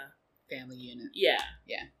nicer family unit. Yeah.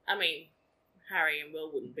 Yeah. I mean, Harry and Will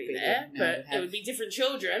wouldn't be there, there. No, but it would be different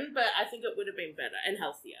children, but I think it would have been better and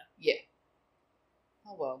healthier. Yeah.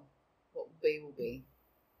 Oh, well. What will be, will be.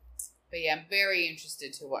 But yeah, I'm very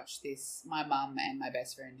interested to watch this. My mum and my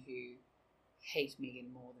best friend who hate Meghan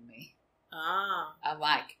more than me are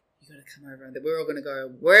like, you got to come over. We're all going to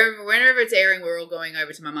go, whenever it's airing, we're all going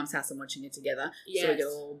over to my mum's house and watching it together. Yes. So we get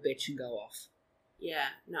all bitch and go off. Yeah.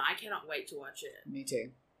 No, I cannot wait to watch it. Me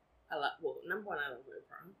too. Number one, I love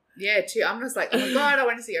Oprah. Yeah, too. I'm just like, oh my God, I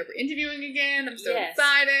want to see Oprah interviewing again. I'm so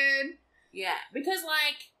excited. Yeah, because,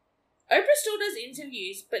 like, Oprah still does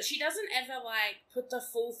interviews, but she doesn't ever, like, put the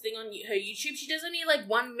full thing on her YouTube. She does only, like,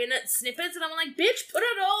 1 minute snippets, and I'm like, bitch, put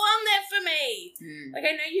it all on there for me. Like,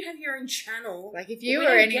 I know you have your own channel. Like, if you were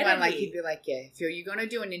anyone, like, you'd be like, yeah, if you're going to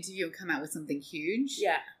do an interview and come out with something huge,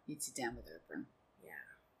 you'd sit down with Oprah.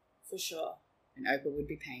 Yeah, for sure. And Oprah would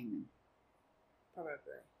be paying them.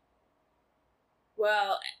 Probably.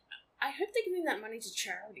 Well, I hope they're giving that money to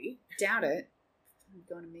charity. Doubt it. I'm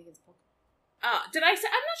going to Meghan's pocket. Did I say?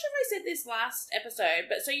 I'm not sure if I said this last episode,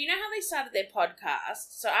 but so you know how they started their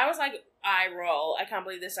podcast? So I was like, eye roll. I can't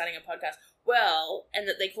believe they're starting a podcast. Well, and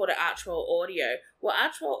that they called it Archwell Audio. Well,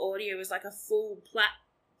 Archwell Audio is like a full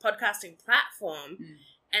podcasting platform,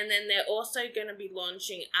 and then they're also going to be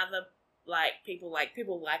launching other people like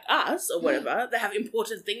us or whatever that have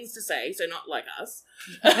important things to say. So not like us,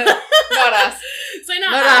 not us. So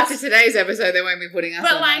not us. us. After today's episode, they won't be putting us.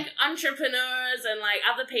 But on like there. Entrepreneurs and like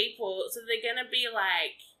other people, so they're gonna be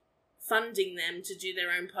like funding them to do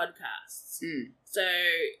their own podcasts. So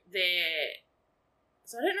I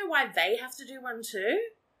don't know why they have to do one too,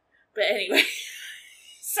 but anyway.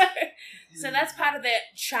 so that's part of their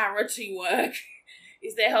charity work.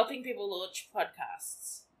 Is they're helping people launch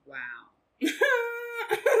podcasts. Wow.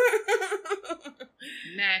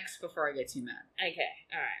 Next, before I get too mad. Okay,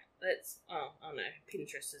 alright. Let's... Oh no.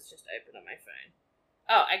 Pinterest has just opened on my phone.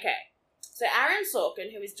 Oh, okay. So Aaron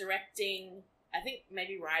Sorkin, who is directing, I think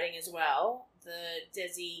maybe writing as well, the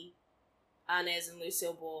Desi Arnaz and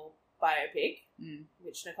Lucille Ball biopic,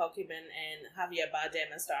 which Nicole Kidman and Javier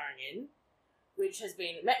Bardem are starring in, which has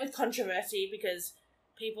been met with controversy because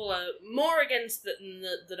people are more against the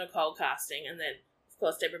Nicole casting, and then of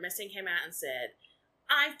course, Deborah Messing came out and said,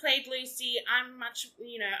 I've played Lucy, I'm much,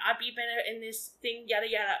 I'd be better in this thing, yada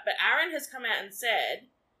yada. But Aaron has come out and said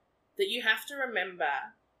that you have to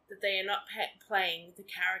remember that they are not playing the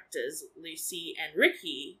characters, Lucy and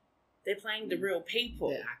Ricky. They're playing the real people.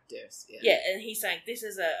 The actors, yeah. Yeah, and he's saying this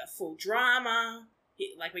is a full drama.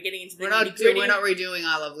 We're getting into the We're not redoing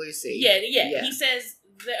I Love Lucy. Yeah. He says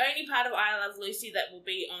the only part of I Love Lucy that will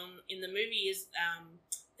be on in the movie is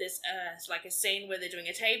there's like a scene where they're doing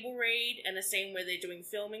a table read and a scene where they're doing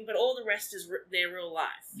filming, but all the rest is their real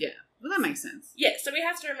life. Yeah, well, that makes sense. Yeah, so we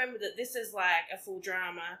have to remember that this is like a full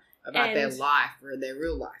drama. About their life, or their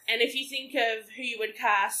real life. And if you think of who you would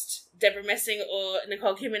cast, Deborah Messing or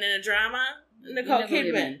Nicole Kidman in a drama, Nicole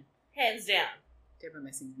Kidman, hands down. Deborah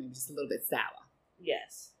Messing's maybe just a little bit sour.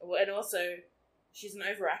 Yes. Well, and also, she's an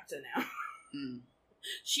overactor now.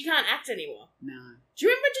 She can't act anymore. No. Did you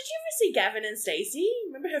ever see Gavin and Stacey?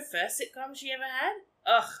 Remember her first sitcom she ever had?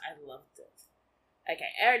 Ugh, I loved it. Okay,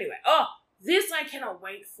 anyway. Oh, this I cannot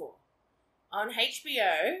wait for. On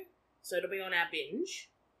HBO, so it'll be on our binge,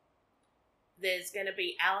 there's going to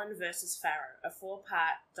be Allen vs. Farrow, a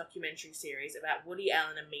 4-part documentary series about Woody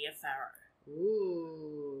Allen and Mia Farrow.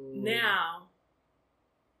 Ooh. Now,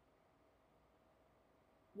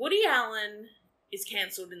 Woody Allen is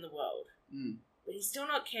cancelled in the world. But he's still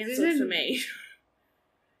not cancelled for me.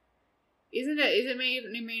 Isn't it? Is it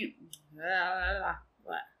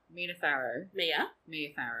What? Mia Farrow? Mia? Mia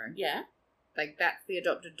Farrow. Yeah. Like, that's the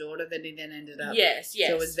adopted daughter that he then ended up... Yes, yes.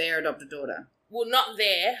 So it was their adopted daughter. Well, not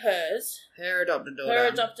hers. Her adopted daughter. Her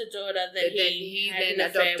adopted daughter that But then he he had then an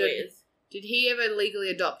affair adopted- with. Did he ever legally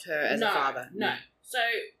adopt her as a father? No. So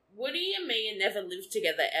Woody and Mia never lived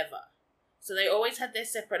together ever. So they always had their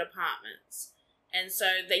separate apartments. And so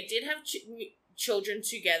they did have children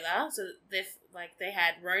together. So they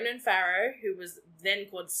had Ronan Farrow, who was then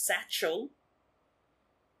called Satchel.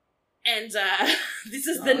 And this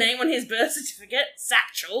is the name on his birth certificate,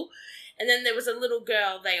 Satchel. And then there was a little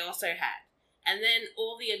girl they also had. And then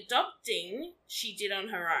all the adopting she did on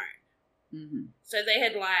her own. Mm-hmm. So they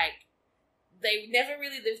had they never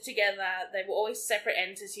really lived together. They were always separate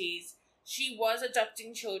entities. She was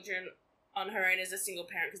adopting children on her own as a single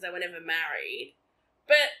parent because they were never married.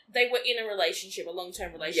 But they were in a relationship, a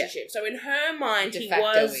long-term relationship. Yeah. So in her mind, so in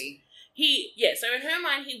her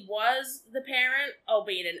mind, he was the parent,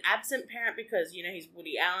 albeit an absent parent because, he's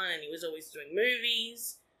Woody Allen and he was always doing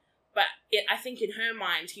movies. But I think in her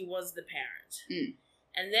mind, he was the parent. Mm.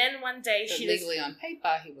 And then one day legally on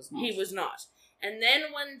paper, he was not. He was not. And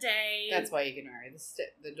then one day... That's why you can marry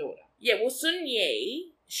the daughter. Yeah, well, Sun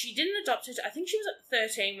Yi, she didn't adopt her... I think she was at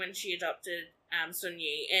 13 when she adopted Sun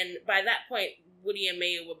Yi. And by that point, Woody and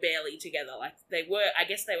Mia were barely together. Like, they were... I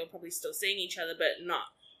guess they were probably still seeing each other, but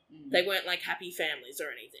not. Mm. They weren't, happy families or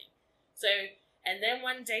anything. So, and then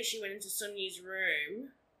one day she went into Sun Yi's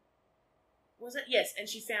room... Was it? Yes, and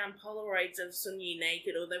she found Polaroids of Sun Yi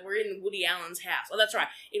naked, or they were in Woody Allen's house. Oh, that's right.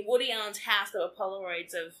 In Woody Allen's house, there were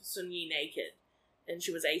Polaroids of Sun Yi naked, and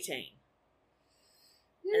she was 18.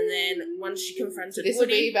 And then once she confronted Woody... This will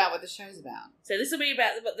be about what the show's about. So this will be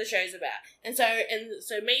about what the show's about. And so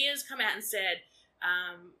Mia's come out and said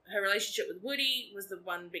her relationship with Woody was the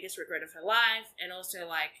one biggest regret of her life, and also,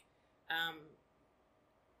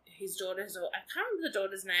 his daughter's... I can't remember the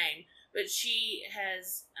daughter's name, but she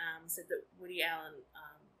has said that Woody Allen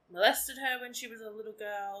molested her when she was a little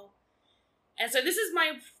girl. And so this is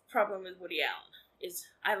my problem with Woody Allen, is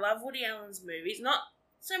I love Woody Allen's movies. Not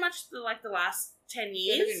so much the last 10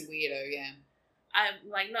 years. Sort of been weirdo, yeah.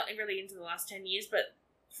 I'm not really into the last 10 years, but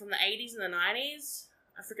from the 80s and the 90s,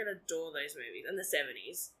 I freaking adore those movies, and the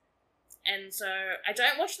 70s. And so I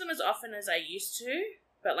don't watch them as often as I used to,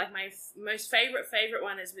 but my most favorite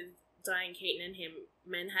one is with Diane Keaton and him,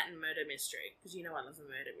 Manhattan Murder Mystery, because I love a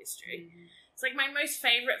murder mystery. Mm-hmm. It's my most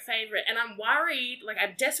favorite, and I'm worried,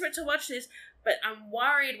 I'm desperate to watch this, but I'm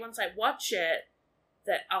worried once I watch it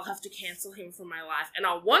that I'll have to cancel him from my life, and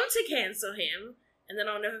I want to cancel him, and then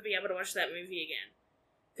I'll never be able to watch that movie again.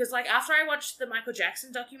 Because, after I watched the Michael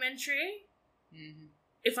Jackson documentary, mm-hmm.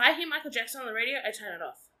 if I hear Michael Jackson on the radio, I turn it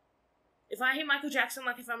off. If I hear Michael Jackson,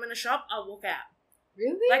 if I'm in a shop, I'll walk out.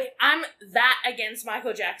 Really? I'm that against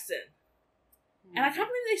Michael Jackson. And I can't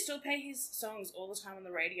believe they still play his songs all the time on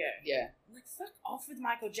the radio. Yeah. Fuck off with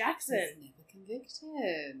Michael Jackson. He's never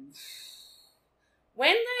convicted.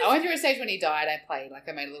 I went through a stage when he died, I played, I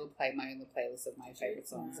made my own little playlist of my favourite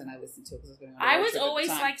songs, and I listened to it because I was going on I was always,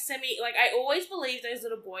 I always believed those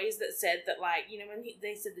little boys that said that, when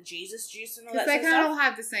they said the Jesus juice and all that stuff. Because they can't all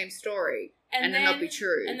have the same story, and then not be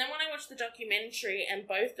true. And then when I watched the documentary, and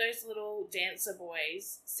both those little dancer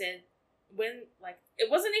boys said, it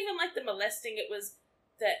wasn't even the molesting, it was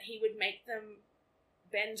that he would make them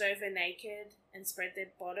bend over naked and spread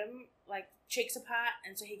their bottom, cheeks apart,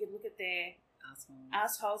 and so he could look at their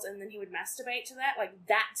assholes, and then he would masturbate to that.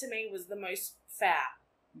 That to me was the most foul.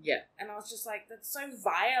 Yeah. And I was just that's so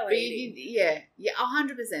violating. Yeah,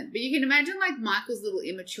 100%. But you can imagine, Michael's little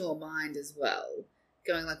immature mind as well,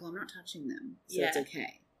 going well, I'm not touching them, so it's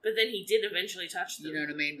okay. But then he did eventually touch them. You know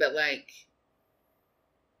what I mean? But,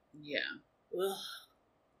 yeah. Ugh.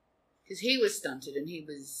 Because he was stunted and he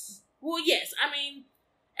was... Well, yes, I mean...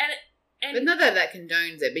 And but not that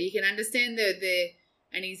condones it, but you can understand the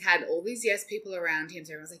and he's had all these yes people around him,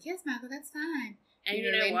 so everyone's yes, Michael, that's fine. And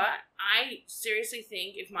you know what? I seriously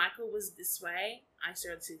think if Michael was this way, I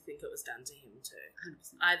seriously think it was done to him too.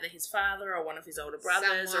 100%. Either his father or one of his older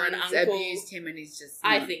brothers or an uncle abused him, and he's just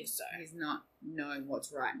I think so. He's not knowing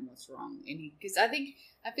what's right and what's wrong, and because I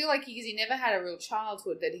feel because he never had a real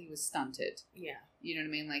childhood that he was stunted. Yeah, you know what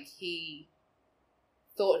I mean. He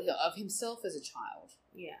thought of himself as a child.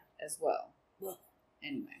 Yeah, as well. Well,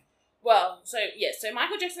 anyway. Well, so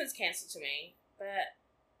Michael Jackson is cancelled to me, but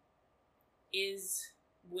is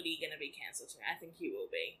Woody going to be cancelled to me? I think he will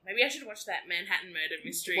be. Maybe I should watch that Manhattan Murder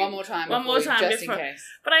Mystery one more time, just in case.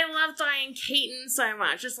 But I love Diane Keaton so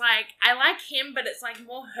much. It's I like him, but it's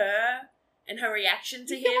more her and her reaction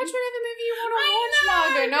to You can him. watch whatever movie you want to I watch, know,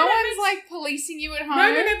 Margot. No but it one's makes- like policing you at home.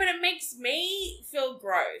 No, but it makes me feel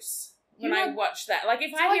gross when I watch that. Like,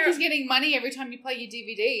 if It's I not like hear... he's getting money every time you play your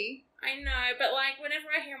DVD. I know, but, like, whenever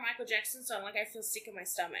I hear a Michael Jackson song, like, I feel sick in my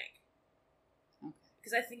stomach. Okay.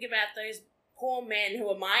 Because I think about those poor men who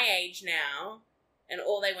are my age now and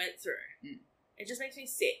all they went through. Mm. It just makes me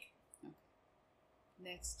sick.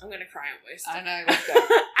 Next. I'm going to cry almost. I know, let's go.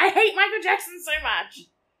 I hate Michael Jackson so much.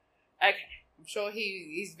 Okay. I'm sure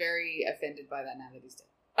he's very offended by that now that he's dead.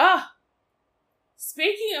 Oh,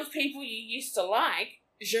 speaking of people you used to like,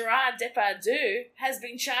 Gerard Depardieu has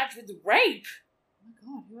been charged with rape.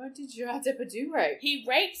 Oh my god, who did Gerard Depardieu rape? He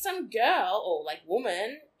raped some girl, or like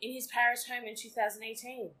woman, in his Paris home in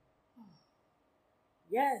 2018.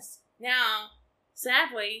 Yes. Now,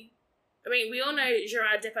 sadly, I mean, we all know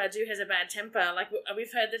Gerard Depardieu has a bad temper. Like,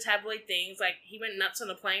 we've heard the tabloid things. Like, he went nuts on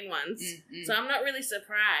a plane once. So I'm not really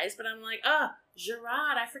surprised, but I'm like, oh,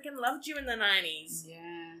 Gerard, I freaking loved you in the 90s.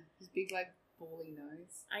 Yeah, his big, like, bally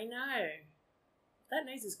nose. I know. That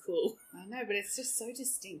nose is cool. I know, but it's just so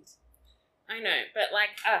distinct. I know, but like,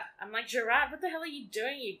 I'm like, Gerard, what the hell are you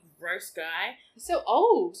doing, you gross guy? He's so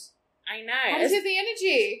old. I know. How does he have the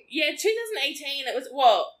energy? Yeah, 2018, it was,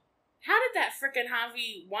 well, how did that frickin'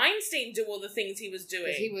 Harvey Weinstein do all the things he was doing?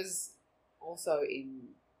 Because he was also in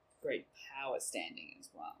great power standing as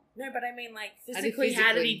well. No, but I mean, like, And physically,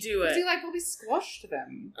 how did he do Because he, it? like, probably squashed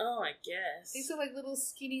them. Oh, I guess. These are, like, little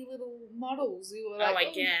skinny little models who were, like... Oh,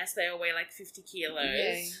 I guess. They all weigh like 50 kilos.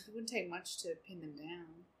 Yeah, it wouldn't take much to pin them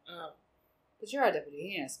down. Oh. But Gerard Depardieu,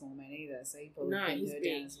 he ain't a small man either, so he probably No, pinned he's her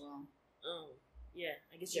big. down as well. Oh. Yeah,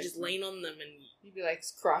 I guess you just Definitely. lean on them and... He'd be, like,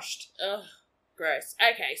 crushed. Ugh. Gross.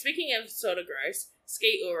 Okay, speaking of sort of gross,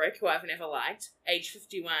 Skeet Ulrich, who I've never liked, age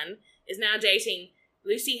 51, is now dating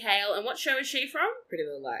Lucy Hale. And what show is she from? Pretty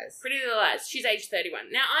Little Lies. Pretty Little Lies. She's age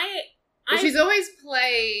 31. Now, But she's always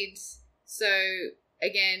played... So,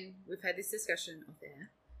 again, we've had this discussion off air.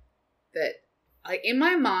 That, like, in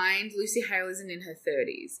my mind, Lucy Hale isn't in her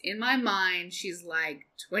 30s. In my mind, she's, like,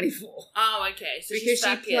 24. Oh, okay. So Because she's she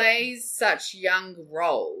stuck in. plays such young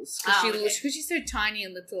roles. Oh, Because okay. she's so tiny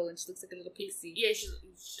and little and she looks like a little pixie. Yeah, she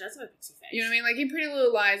does have a pixie face. You know what I mean? Like in Pretty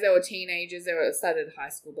Little Lies, they were teenagers, they were started high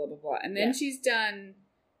school, blah, blah, blah. And then Yeah. she's done,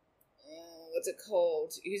 what's it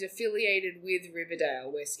called? Who's affiliated with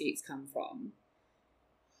Riverdale, where Skeet's come from.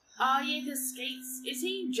 Oh, yeah, because Skeet's... Is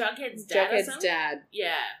he Jughead's dad or Jughead's something? dad.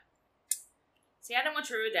 Yeah. See, I don't watch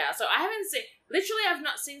Riverdale, so I haven't seen... Literally, I've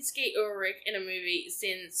not seen Skeet Ulrich in a movie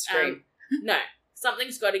since... Scream. No.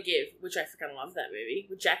 Something's Gotta Give, which I freaking love that movie,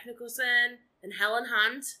 with Jack Nicholson and Helen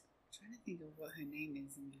Hunt. I'm trying to think of what her name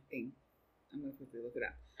is in the thing. I'm going to quickly look it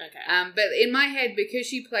up. Okay. But in my head, because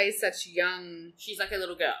she plays such young... She's like a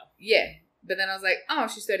little girl. Yeah. But then I was like, oh,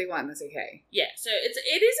 she's 31, that's okay. Yeah, so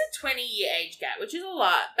it is a 20-year age gap, which is a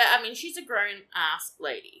lot. But, I mean, she's a grown-ass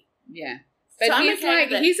lady. Yeah. But So I'm he's okay like,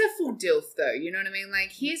 with it. he's a full dilf though, you know what I mean? Like,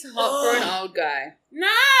 he's hot for an old guy. No!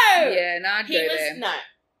 Yeah, no, I'd He go was... there. No.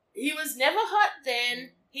 He was never hot then.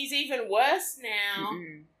 He's even worse now.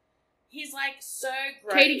 Mm-mm. He's, like, so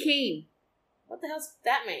great. Katie Keene. What the hell's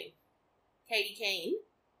that mean? Katie Keene?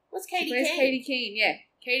 What's Katie She plays Keene? Katie Keene, yeah.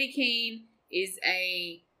 Katie Keene is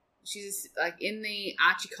she's like in the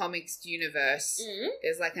Archie Comics universe. Mm.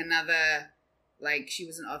 There's like another, like she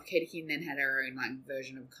was Katie Keene then had her own like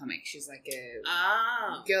version of comics. She's like a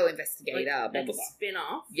Ah. girl investigator, Like blah, blah, a blah.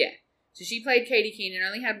 spin-off? Yeah. So she played Katie Keene and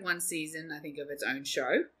only had one season, I think, of its own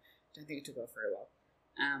show. Don't think it took off very well.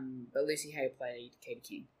 But Lucy Hale played Katie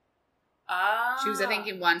Keene. Ah. She was, I think,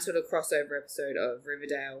 in one sort of crossover episode of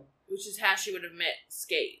Riverdale. Which is how she would have met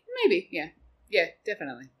Skeet. Maybe, yeah. Yeah,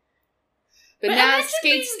 definitely. But But now imagine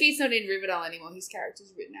being- Skeet's not in Riverdale anymore. His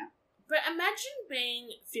character's written out. But imagine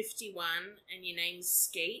being 51 and your name's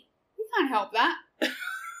Skeet. You can't help that.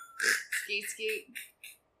 Skeet.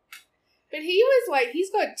 But he was like, he's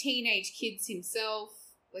got teenage kids himself.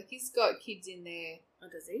 Like, he's got kids in their, Oh,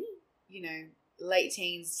 does he? you know, late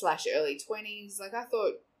teens / early 20s. Like, I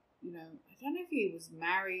thought, you know, I don't know if he was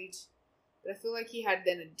married, but I feel like he had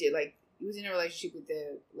then he was in a relationship with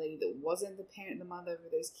the lady that wasn't the parent, the mother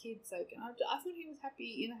of those kids. Like, I thought he was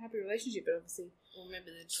happy in a happy relationship, but obviously Or maybe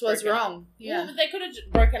they just just was broken up. wrong. Yeah. Well, but they could have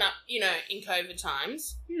broken up, you know, in COVID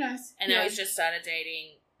times. Who knows? And now he's just started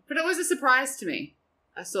dating. But it was a surprise to me.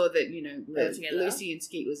 I saw that, you know, They were together. Lucy and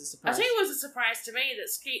Skeet was a I'll surprise. tell you what was a surprise to me, that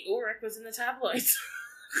Skeet Ulrich was in the tabloids.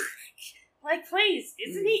 Like, please,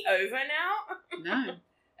 isn't he over now? No.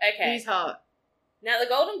 Okay. He's hot. Now, the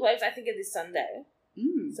Golden Globes, I think, are this Sunday.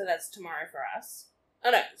 Mm. So that's tomorrow for us. Oh,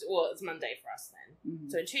 no. Well, it's Monday for us then.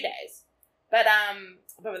 Mhm. So in 2 days. But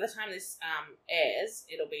by the time this airs,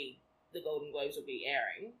 the Golden Globes will be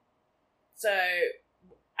airing. So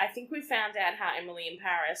I think we found out how Emily in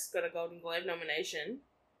Paris got a Golden Globe nomination.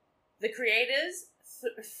 The creators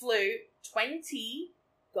flew 20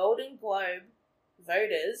 Golden Globe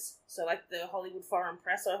voters, so like the Hollywood Foreign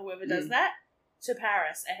Press or whoever does that, to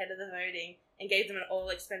Paris ahead of the voting and gave them an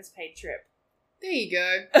all-expense-paid trip. There you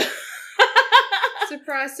go.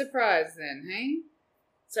 Surprise, surprise then, hey?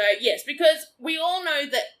 So, yes, because we all know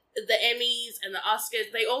that the Emmys and the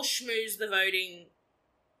Oscars, they all schmooze the voting,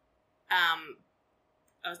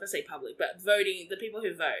 I was going to say public, but voting, the people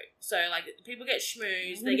who vote. So, like, people get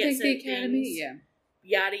schmoozed, they get certain things,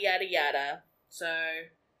 yada, yada, yada. So,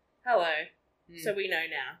 hello. So we know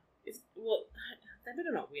now. Well, they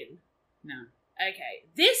better not win. No. Okay,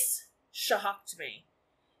 this shocked me.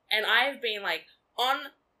 And I have been, like, on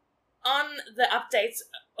the updates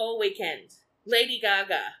all weekend. Lady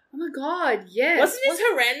Gaga. Oh my god, yes. Wasn't this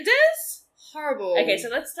horrendous? Horrible. Okay, so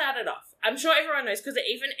let's start it off. I'm sure everyone knows because it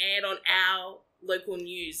even aired on our local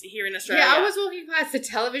news here in Australia. Yeah, I was walking past the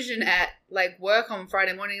television at like work on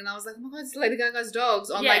Friday morning and I was like, oh my god, it's Lady Gaga's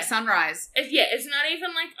dogs on like Sunrise. It's not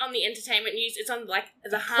even like on the entertainment news. It's on like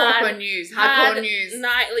the hardcore news.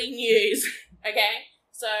 Nightly news. Okay?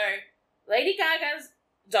 So, Lady Gaga's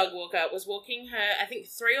dog walker was walking her, I think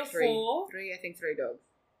three three dogs.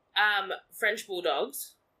 French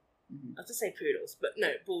bulldogs. I have to say poodles, but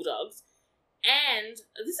no, bulldogs. And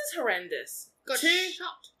this is horrendous. Got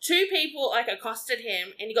shot. Two people like accosted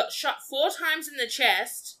him, and he got shot 4 times in the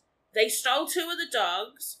chest. They stole 2 of the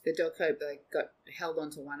dogs. The dog coat, like, got held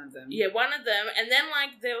onto one of them. Yeah, one of them, and then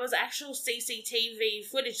like there was actual CCTV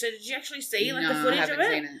footage. So did you actually see like the footage I haven't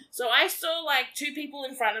of seen it? So I saw like 2 people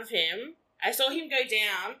in front of him. I saw him go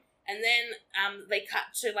down, and then they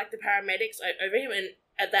cut to like the paramedics over him, and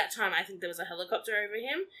at that time I think there was a helicopter over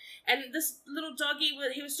him, and this little doggy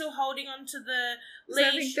he was still holding on to the leash.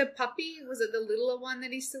 I think the puppy, was it the littler one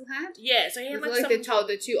that he still had? Yeah, so he had like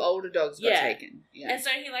the 2 older dogs got taken. Yeah. And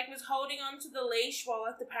so he like was holding on to the leash while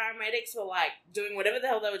like the paramedics were like doing whatever the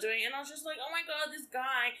hell they were doing, and I was just like, oh my god, this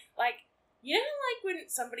guy, like, you know, like when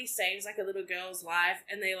somebody saves like a little girl's life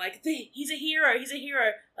and they like, he's a hero.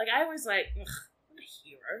 Like I was like, ugh, what a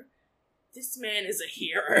hero. This man is a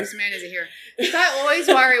hero. This man is a hero. I always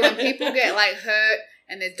worry when people get like hurt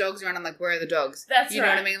and there's dogs around. I'm like, where are the dogs? That's you know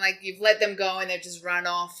what I mean? Like you've let them go and they've just run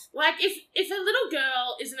off. Like if a little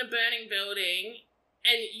girl is in a burning building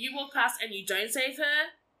and you walk past and you don't save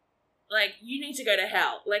her, like you need to go to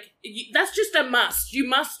hell. Like that's just a must. You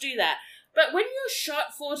must do that. But when you're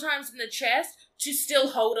shot 4 times in the chest to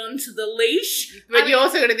still hold on to the leash... But you're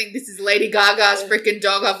also going to think, this is Lady Gaga's freaking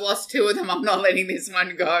dog. I've lost 2 of them. I'm not letting this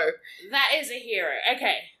one go. That is a hero.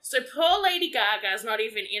 Okay, so poor Lady Gaga's not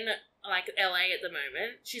even in, like, LA at the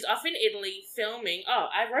moment. She's off in Italy filming... Oh,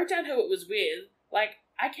 I wrote down who it was with. Like,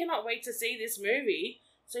 I cannot wait to see this movie.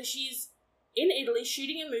 So she's in Italy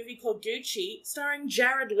shooting a movie called Gucci starring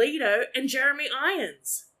Jared Leto and Jeremy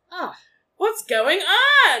Irons. Oh, what's going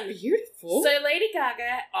on? Beautiful. So Lady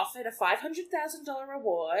Gaga offered a $500,000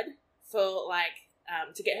 reward for, like,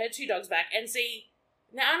 to get her 2 dogs back. And see,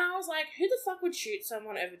 now, and I was like, who the fuck would shoot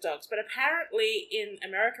someone over dogs? But apparently in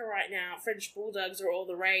America right now, French bulldogs are all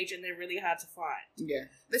the rage and they're really hard to find. Yeah.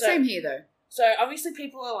 The same here, though. So obviously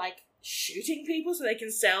people are, like, shooting people so they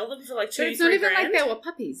can sell them for, like, $2,000 to $3,000. But it's not even like they were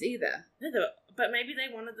puppies either. No, but maybe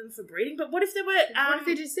they wanted them for breeding. But what if they were what if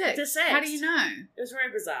they're just sex? How do you know? It was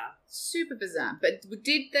very bizarre. Super bizarre. But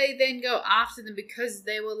did they then go after them because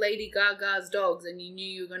they were Lady Gaga's dogs and you knew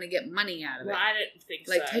you were going to get money out of it? Well, I don't think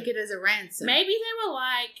so. Like, take it as a ransom. Maybe they were,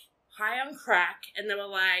 like, high on crack, and they were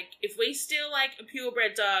like, if we steal, like, a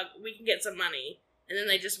purebred dog, we can get some money. And then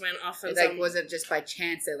they just went off and like, was it just by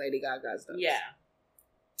chance they're Lady Gaga's dogs? Yeah.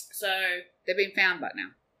 So... They've been found, but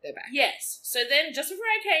now they're back. Yes. So then, just before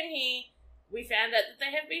I came here, we found out that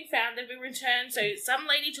they have been found, they've been returned. So some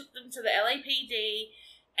lady took them to the LAPD,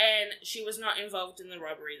 and she was not involved in the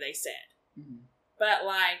robbery, they said. Mm-hmm. But,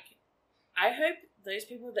 like, I hope those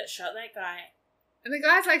people that shot that guy... And the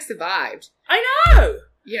guy's, like, survived. I know!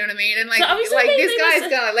 You know what I mean? And, like, so this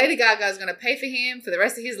guy's gonna... Lady Gaga's gonna pay for him for the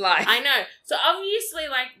rest of his life. I know. So, obviously,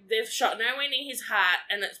 like, they've shot nowhere near his heart,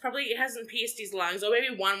 and it hasn't pierced his lungs, or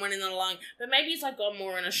maybe one went in the lung, but maybe it's, like, gone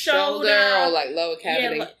more in a shoulder. Or, like, lower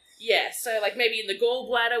cavity. Yeah, so, like, maybe in the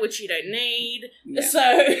gallbladder, which you don't need. Yeah. So,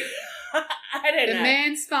 I don't know. The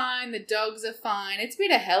man's fine, the dogs are fine. It's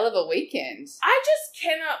been a hell of a weekend. I just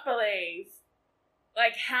cannot believe,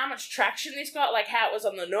 like, how much traction this got, like, how it was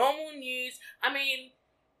on the normal news. I mean,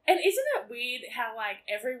 and isn't it weird how, like,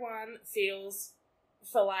 everyone feels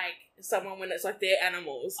for, like, someone when it's, like, their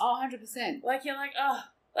animals? Oh, 100%. Like, you're like, oh,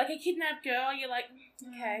 Like a kidnapped girl, you're like,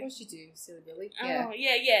 okay. What should you do, silly Billy? Oh,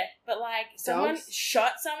 yeah. But like, someone Dogs?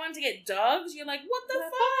 shot someone to get dogs, you're like, what the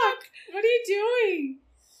fuck? What are you doing?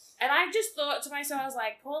 And I just thought to myself, I was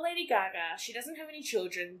like, poor Lady Gaga, she doesn't have any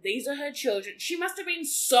children. These are her children. She must have been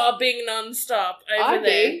sobbing nonstop over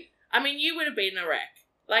there. I mean, you would have been a wreck.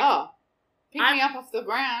 Like, pick me up off the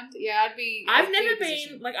ground. Yeah, I'd be... I've never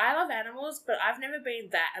been... Like, I love animals, but I've never been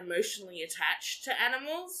that emotionally attached to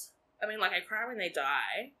animals. I mean, like, I cry when they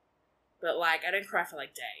die, but, like, I don't cry for,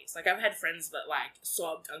 like, days. Like, I've had friends that, like,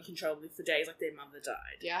 sobbed uncontrollably for days, like their mother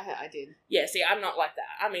died. Yeah, I did. Yeah, see, I'm not like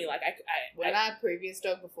that. I mean, like, When our previous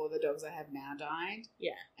dog, before the dogs I have now died,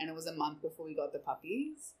 yeah, and it was a month before we got the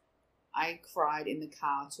puppies, I cried in the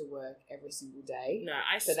car to work every single day. No,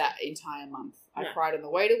 for that entire month. I No. cried on the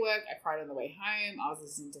way to work. I cried on the way home. I was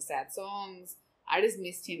listening to sad songs. I just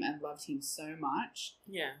missed him and loved him so much.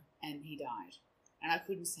 Yeah. And he died. And I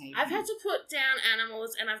couldn't save I've him. had to put down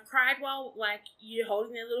animals, and I've cried while, like, you're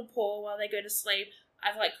holding their little paw while they go to sleep.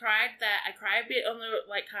 I've, like, cried that. I cry a bit on the,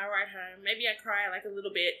 like, car ride home. Maybe I cry, like, a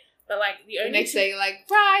little bit. But, like, the next day you're like,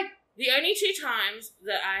 cried. The only 2 times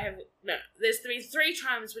that I have... No, there's three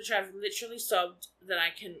times which I've literally sobbed that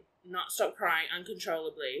I can not stop crying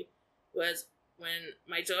uncontrollably was when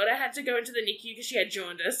my daughter had to go into the NICU because she had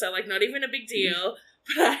jaundice, so, like, not even a big deal.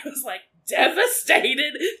 But I was, like,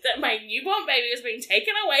 devastated that my newborn baby was being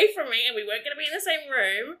taken away from me and we weren't going to be in the same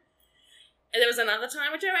room. And there was another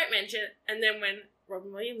time, which I won't mention, and then when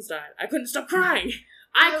Robin Williams died, I couldn't stop crying.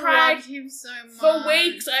 I cried loved him so much. for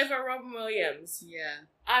weeks over Robin Williams. Yeah.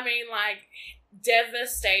 I mean, like,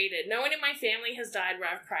 devastated. No one in my family has died where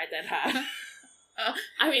I've cried that hard.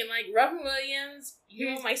 I mean, like, Robin Williams, you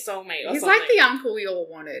are my soulmate or He's something. like the uncle we all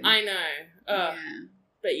wanted. I know. Yeah.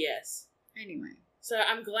 But yes. Anyway. So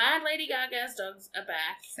I'm glad Lady Gaga's dogs are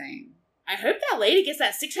back. Same. I hope that lady gets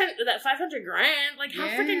that 500 grand. Like, how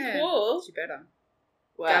freaking cool. She better.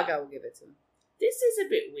 Wow. Gaga will give it to her. This is a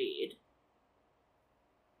bit weird.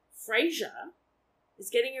 Frasier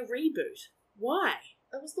is getting a reboot. Why?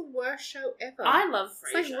 That was the worst show ever. I love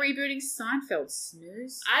Frasier. It's like rebooting Seinfeld,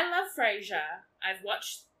 snooze. I love Frasier. I've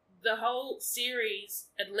watched the whole series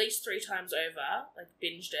at least 3 times over. Like,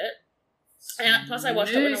 binged it. And plus I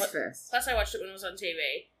watched it when it was on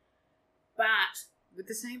TV. But with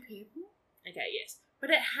the same people? Okay, yes. But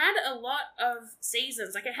it had a lot of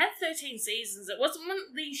seasons. Like, it had 13 seasons. It wasn't one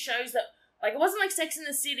of these shows that... Like, it wasn't like Sex and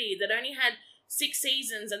the City that only had 6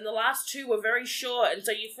 seasons and the last 2 were very short and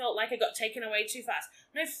so you felt like it got taken away too fast.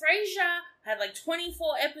 No, Frasier had like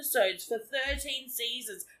 24 episodes for 13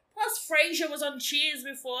 seasons. Plus, Frasier was on Cheers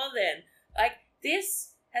before then. Like,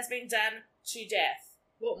 this has been done to death.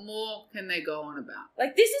 What more can they go on about?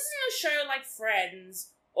 Like, this isn't a show like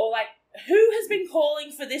Friends or like... Who has been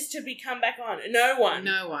calling for this to be come back on? No one.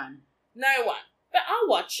 No one. No one. But I'll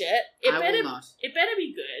watch it. I will not. It better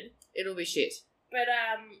be good. It'll be shit. But,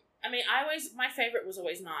 I mean, my favourite was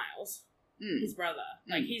always Niles, his brother.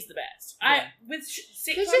 Like, he's the best. Yeah. With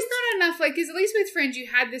sitcoms... There's just not enough, like, because at least with Friends you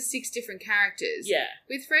had the 6 different characters. Yeah.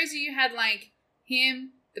 With Frasier you had, like,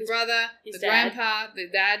 him, the brother, the dad. grandpa, the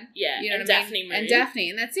dad. Yeah, you know and what I Daphne mean? Moon. And Daphne,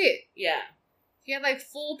 and that's it. Yeah. You had, like,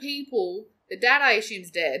 4 people. The dad, I assume,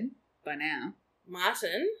 is dead by now.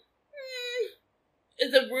 Martin?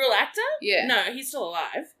 The real actor? Yeah. No, he's still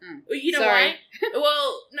alive. Mm. Well, you know Sorry. why?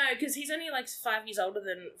 Well, no, because he's only like 5 years older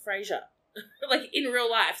than Frasier. Like, in real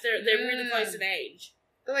life. They're really close in age.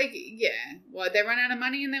 But, like, yeah. What, they run out of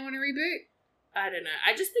money and they want to reboot? I don't know.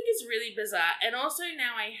 I just think it's really bizarre. And also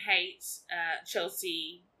now I hate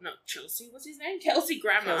Kelsey Grammer. Kelsey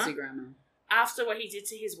Grammer. After what he did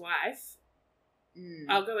to his wife. Mm.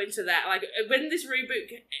 I'll go into that. Like, when this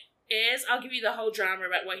reboot airs, I'll give you the whole drama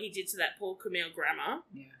about what he did to that poor Camille Grammer.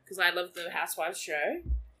 Yeah. Because I love the Housewives show.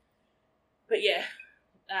 But yeah,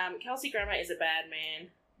 Kelsey Grammer is a bad man.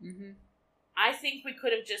 Mm-hmm. I think we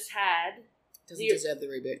could have just had... Doesn't deserve the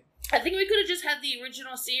reboot. I think we could have just had the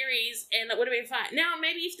original series and it would have been fine. Now,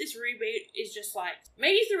 maybe if this reboot is just like...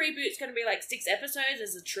 Maybe if the reboot's going to be like 6 episodes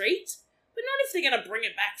as a treat, but not if they're going to bring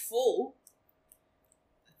it back full.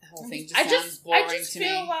 The whole thing just sounds boring to me. I just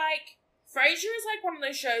feel like Frasier is like one of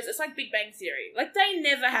those shows, it's like Big Bang Theory. Like, they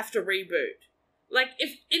never have to reboot. Like,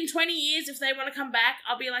 if in 20 years, if they want to come back,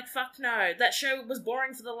 I'll be like, fuck no. That show was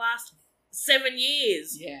boring for the last 7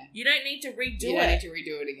 years. Yeah. You don't need to redo it. You don't need to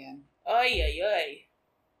redo it again. Oy.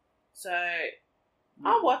 So,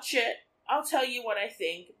 I'll watch it. I'll tell you what I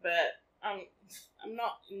think, but I'm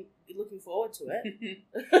not looking forward to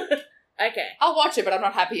it. Okay. I'll watch it, but I'm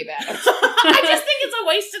not happy about it. I just think it's a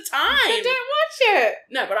waste of time. So don't watch it.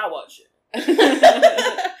 No, but I'll watch it.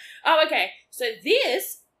 Oh, okay. So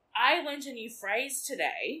I learned a new phrase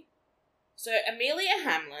today. So Amelia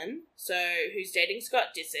Hamlin, who's dating Scott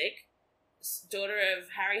Disick, daughter of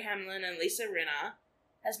Harry Hamlin and Lisa Rinna,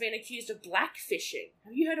 has been accused of blackfishing.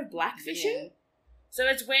 Have you heard of blackfishing? Yeah. So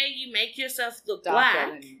it's where you make yourself look Darker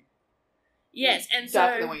black. than- Yes, and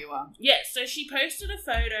darker so than what you are. yes, so she posted a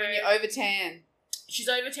photo. When you're over tan. She's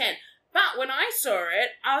over 10. But when I saw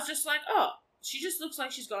it, I was just like, oh, she just looks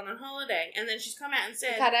like she's gone on holiday. And then she's come out and The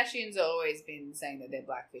said, Kardashians have always been saying that they're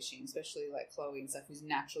blackfishing, especially like Khloe and stuff, who's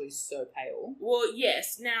naturally so pale. well,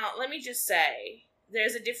 yes. Now, let me just say,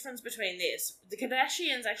 there's a difference between this. The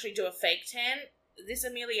Kardashians actually do a fake tan. This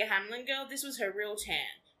Amelia Hamlin girl, this was her real tan.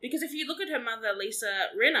 Because if you look at her mother, Lisa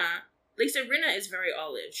Rinna is very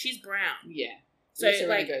olive. She's brown. Yeah. So, Lisa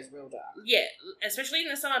like, really goes real dark. yeah, especially in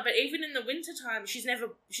the summer, but even in the winter time, she's never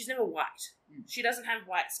white. Mm. She doesn't have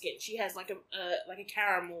white skin. She has like a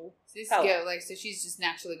caramel. So this colour. girl, so she's just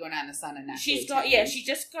naturally gone out in the sun and naturally She's got tan. she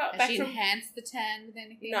just got Has back she from enhanced the tan with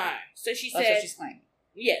anything? no. So she That's said what she's claiming.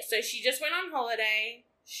 yeah. So she just went on holiday.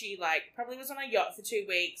 She probably was on a yacht for 2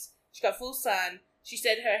 weeks. She got full sun. She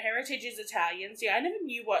said her heritage is Italian. See, I never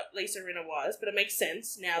knew what Lisa Rinna was, but it makes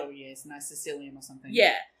sense now. Oh yes, nice Sicilian or something.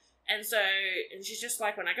 Yeah. And she's just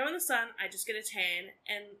like, when I go in the sun, I just get a tan,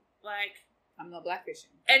 and I'm not blackfishing.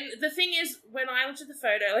 and the thing is, when I looked at the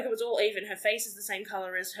photo, it was all even. Her face is the same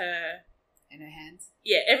color as her. And her hands.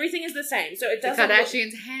 Yeah, everything is the same. So it The doesn't.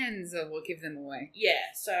 Kardashians' hands are what give them away.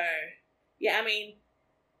 Yeah. So, yeah. I mean,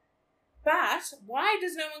 but why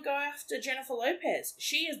does no one go after Jennifer Lopez?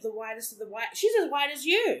 She is the whitest of the white. She's as white as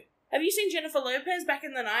you. Have you seen Jennifer Lopez back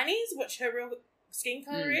in the 90s? What her real skin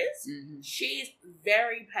color is? Mm-hmm. She's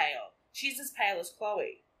very pale. She's as pale as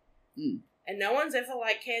Khloe. Mm. And no one's ever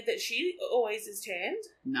cared that she always is tanned.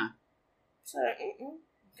 No. So,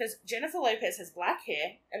 because Jennifer Lopez has black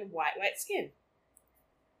hair and white skin,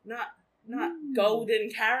 not golden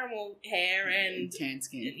caramel hair and tan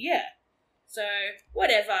skin. yeah. So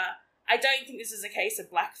whatever. I don't think this is a case of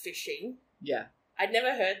blackfishing. Yeah. I'd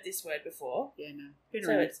never heard this word before. Yeah, no. Been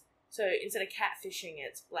So around. so instead of catfishing,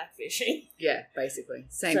 it's blackfishing. Yeah, basically.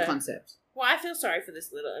 Same So- concept. Well, I feel sorry for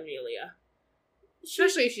this little Amelia.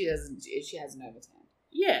 Especially if she has an overtan.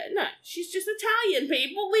 Yeah, no, she's just Italian,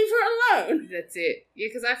 people. Leave her alone. That's it. Yeah,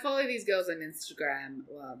 because I follow these girls on Instagram.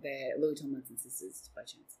 Well, they're Louis Tomlinson sisters, by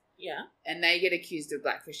chance. Yeah. And they get accused of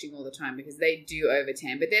blackfishing all the time because they do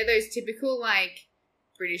overtan. But they're those typical,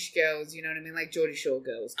 British girls, you know what I mean? Like Geordie Shore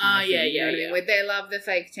girls. Kind of yeah, thing, you know what I yeah. mean? Where they love the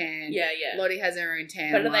fake tan. Yeah, yeah. Lottie has her own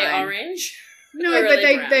tan But are they line. orange? No, Or are but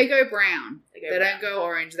they brown? they go brown. They They brown. don't go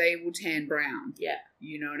orange. They will tan brown. Yeah.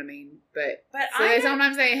 You know what I mean? But But so I don't-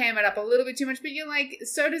 sometimes they ham it up a little bit too much. But you're like,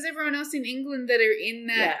 so does everyone else in England that are in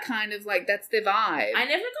that Yeah. kind of that's their vibe. I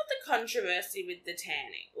never got the controversy with the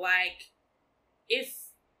tanning. If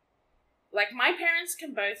my parents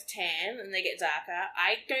can both tan and they get darker,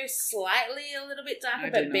 I go slightly a little bit darker, I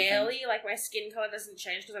do but nothing. barely. My skin color doesn't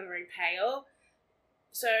change because I'm very pale.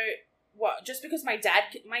 So what? Just because my dad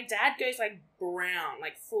goes brown,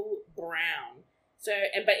 full brown. So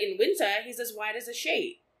but in winter he's as white as a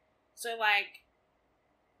sheet. So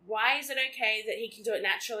why is it okay that he can do it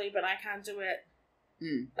naturally but I can't do it?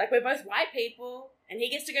 Mm. We're both white people, and he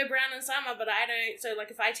gets to go brown in summer, but I don't. So,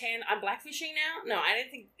 if I tan, I'm blackfishing now? No, I don't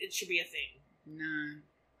think it should be a thing. No.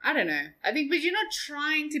 I don't know. I think, but you're not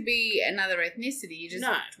trying to be another ethnicity. You're just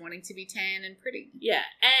No. wanting to be tan and pretty. Yeah,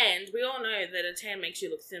 and we all know that a tan makes you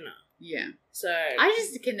look thinner. Yeah. So... I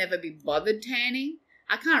just can never be bothered tanning.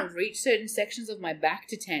 I can't reach certain sections of my back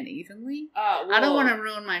to tan evenly. Oh, I don't well- want to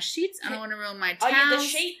ruin my sheets. I don't want to ruin my Oh,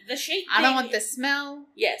 towels. yeah, the sheet I don't thing- want the smell.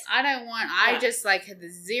 Yes. I don't want... I No. just have the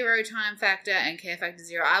zero time factor and care factor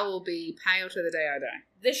zero. I will be pale to the day I die.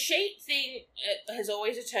 The sheet thing has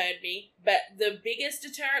always deterred me, but the biggest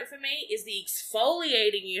deterrent for me is the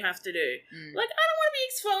exfoliating you have to do. Mm. I don't want to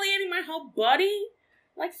be exfoliating my whole body.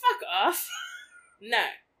 Fuck off. No.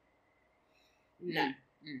 No.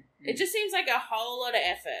 Mm. It just seems like a whole lot of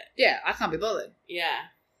effort. Yeah, I can't be bothered. Yeah.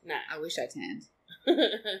 No. I wish I tanned.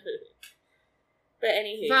 But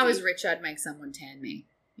anywho. If I was rich, I'd make someone tan me.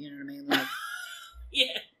 You know what I mean? Yeah.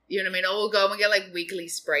 You know what I mean? Or we'll go and get weekly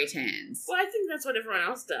spray tans. Well, I think that's what everyone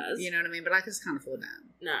else does. You know what I mean? But I just can't afford that.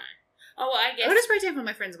 No. Oh, well, I guess... I got a spray tan for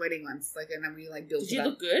my friend's wedding once. And then we built Did it you up.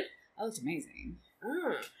 look good? I looked amazing.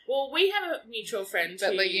 Oh. Well, we have a mutual friend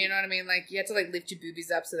But who... you know what I mean? You have to lift your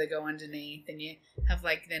boobies up so they go underneath, and you have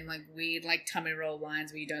weird tummy roll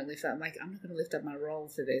lines where you don't lift up. I'm not going to lift up my roll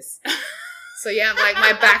for this. So you have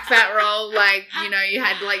my back fat roll, you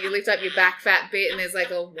had you lift up your back fat bit, and there's a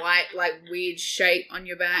white weird shape on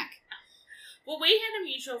your back. Well, we had a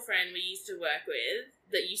mutual friend we used to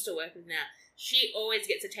work with now. She always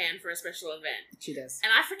gets a tan for a special event. She does.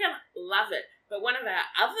 And I freaking love it. But one of our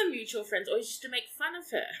other mutual friends always used to make fun of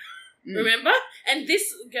her. Mm. Remember? And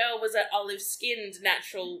this girl was an olive-skinned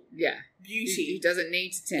natural beauty. He doesn't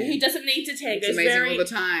need to tan. He doesn't need to tan. It's Goes amazing very, all the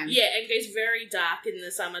time. Yeah, and goes very dark in the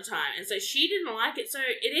summertime. And so she didn't like it. So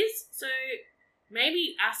it is... So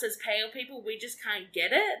maybe us as pale people, we just can't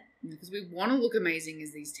get it. Because we want to look amazing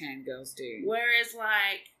as these tan girls do. Whereas,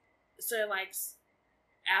 like... So, like,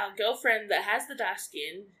 our girlfriend that has the dark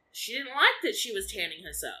skin, she didn't like that she was tanning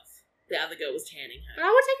herself. The other girl was tanning But her.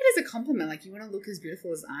 I would take it as a compliment. Like, you want to look as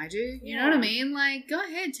beautiful as I do. You know what I mean? Like, go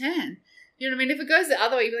ahead, tan. You know what I mean? If it goes the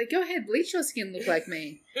other way, you'd be like, go ahead, bleach your skin, look like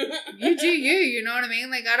me. You do you know what I mean?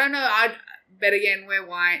 Like, I don't know. But again, we're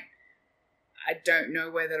white. I don't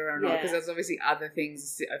know whether or not, because there's obviously other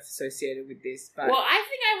things associated with this. But well, I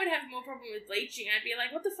think I would have more problem with bleaching. I'd be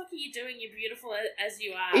like, what the fuck are you doing? You're beautiful as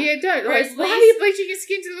you are. Yeah, don't. Whereas Like, why are you bleaching your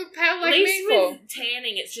skin to look pale like me for? With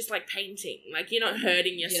tanning, it's just like painting. Like, you're not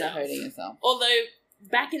hurting yourself. You're not hurting yourself. Although,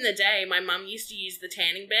 back in the day, my mum used to use the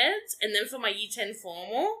tanning beds, and then for my Year 10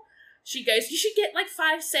 formal, she goes, you should get like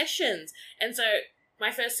 5 sessions. And so,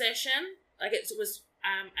 my first session, like it was,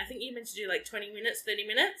 I think you meant to do like 20 minutes, 30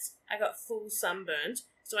 minutes. I got full sunburnt,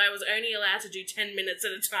 so I was only allowed to do 10 minutes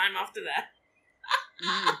at a time after that.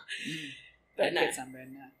 But no. Get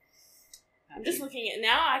sunburn, no. I'm just looking at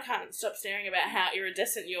now. I can't stop staring about how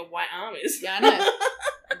iridescent your white arm is. Yeah, I know.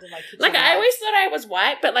 Like I always thought I was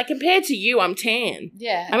white, but like compared to you, I'm tan.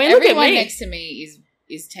 Yeah, I mean, look at everyone me. next to me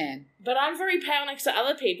is tan. But I'm very pale next to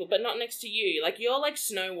other people, but not next to you. Like you're like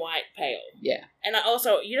Snow White pale. Yeah, and I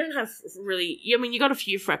also you don't have really. I mean, you got a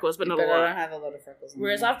few freckles, but not a lot. I don't have a lot of freckles.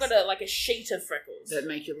 Whereas I've got a sheet of freckles that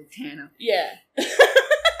make you look tanner. Yeah,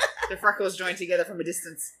 the freckles joined together from a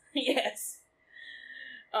distance. Yes.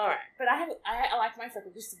 All right, but I like my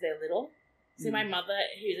freckles because they're little. See, my mother,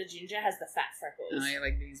 who's a ginger, has the fat freckles. Oh, you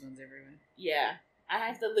like these ones everywhere. Yeah. I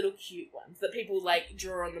have the little cute ones that people, like,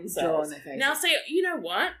 draw on themselves. Draw on their faces. Now, see, you know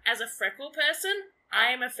what? As a freckle person,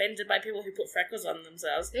 I am offended by people who put freckles on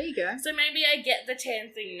themselves. There you go. So maybe I get the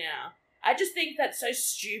tan thing now. I just think that's so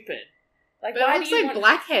stupid. Like, but why it looks do you like want...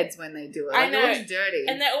 blackheads when they do it. I Like, know. It looks dirty.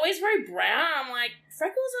 And they're always very brown. I'm like,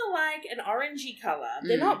 freckles are like an orangey colour.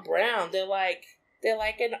 They're not brown. They're like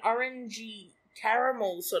an orangey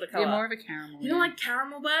caramel sort of colour. They're more of a caramel. You know, like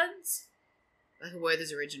caramel buds? Like a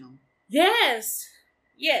Werther's Original. Yes.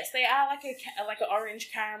 Yes, they are like an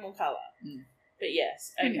orange caramel colour. Mm. But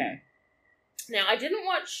yes, okay. Now, I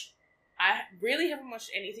really haven't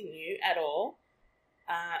watched anything new at all,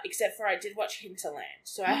 except for I did watch Hinterland.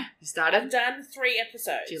 So You started? I've done 3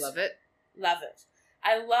 episodes. Do you love it? Love it.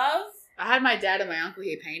 I had my dad and my uncle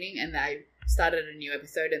here painting, and they started a new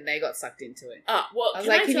episode, and they got sucked into it. Well, I was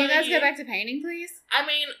like, can you guys go back to painting, please? I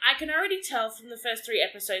mean, I can already tell from the first 3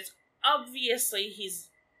 episodes, obviously he's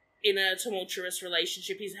in a tumultuous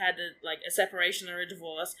relationship. He's had a separation or a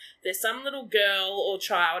divorce. There's some little girl or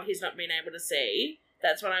child he's not been able to see.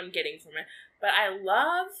 That's what I'm getting from it. But I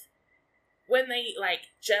love when they,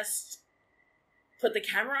 just put the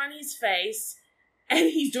camera on his face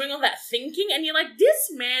and he's doing all that thinking, and you're like,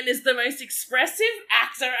 this man is the most expressive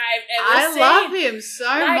actor I've ever seen. I love him so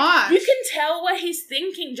much. You can tell what he's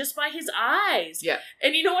thinking just by his eyes. Yeah.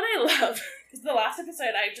 And you know what I love? Because the last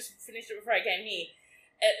episode, I just finished it before I came here.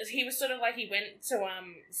 He was sort of like, he went to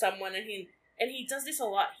someone and he does this a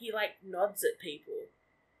lot. He nods at people.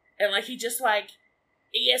 And he just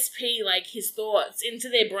ESP his thoughts into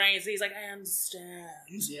their brains. He's like, I understand.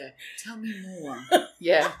 Yeah. Tell me more.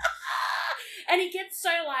 Yeah. And he gets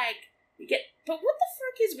so but what the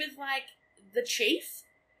fuck is with the chief?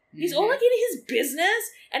 He's all in his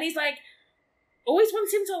business, and he's always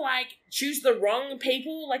wants him to choose the wrong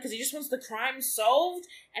people, because he just wants the crime solved,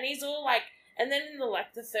 and he's all and then in the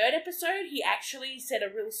 3rd episode, he actually said a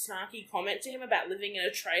real snarky comment to him about living in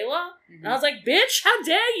a trailer, and I was like, bitch, how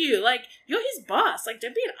dare you? You're his boss,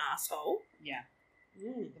 don't be an asshole. Yeah.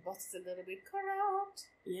 The boss is a little bit corrupt.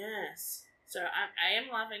 Yes. So I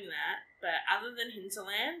am loving that, but other than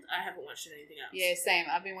Hinterland, I haven't watched anything else. Yeah, same.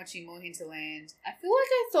 I've been watching more Hinterland. I feel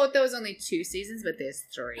like I thought there was only 2 seasons, but there's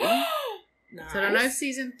 3. Nice. So I don't know if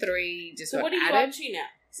season 3 just got what are you added. up to now?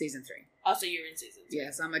 Season 3. Oh, so you're in season 2.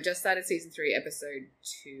 Yeah, so I just started season 3, episode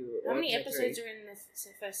 2. How many episodes are in the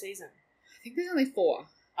first season? I think there's only 4.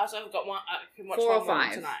 Oh, so I've got one. I can watch 4 or one more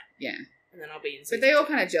 5 tonight. Yeah, and then I'll be in season but they all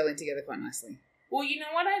 2. kind of gel in together quite nicely. Well, you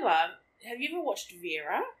know what I love? Have you ever watched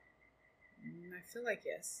Vera? I feel like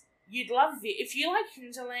yes. You'd love if you like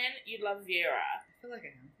Hinterland, you'd love Vera. I feel like I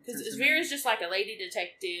am. Because Vera's just a lady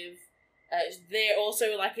detective. They're also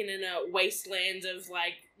in a wasteland of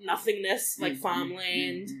nothingness,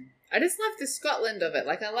 farmland. I just love the Scotland of it.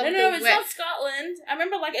 Like, I love No, it's not Scotland. I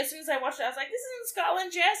remember, like, as soon as I watched it, I was like, this isn't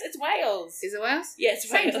Scotland, Jess. It's Wales. Is it Wales? Yeah, it's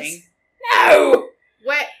Same Wales. thing. No!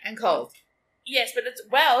 Wet and cold. Yes, but it's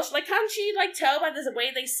Welsh. Like, can't you, like, tell by the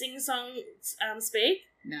way they sing songs, speak?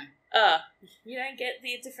 No. You don't get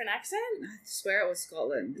the different accent? I swear it was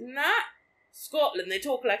Scotland. Not Scotland. They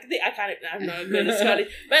talk like I'm not good at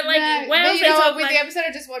Scottish, but like No, Wales, but you they know talk what, with like. the episode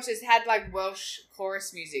I just watched, it had like Welsh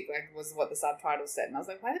chorus music, like was what the subtitle said, and I was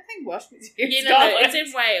like, why are they playing Welsh music? in No, Scotland? it's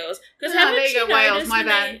in Wales. Because Ah, there you go, Wales, my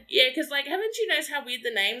bad. Because like, haven't you noticed how weird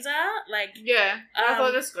the names are? Like, Yeah, I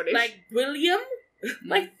thought it was Scottish. like William.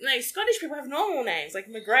 Like, no, Scottish people have normal names, like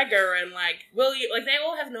McGregor and like William. Like, they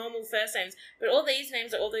all have normal first names, but all these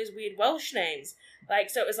names are all those weird Welsh names.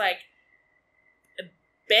 Like, so it was like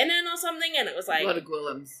Benin or something, and it was like a lot of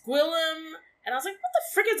Gwillums. Gwillem, and I was like, what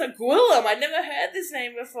the frick is a Gwillem? I'd never heard this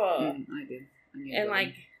name before. I did. I knew And Gwillem.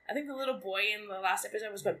 like, I think the little boy in the last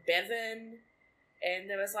episode was called Bevan, and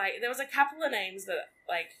there was a couple of names that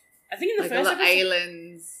like, I think in the like first episode.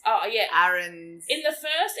 Aylans, Oh yeah. Aaron's. In the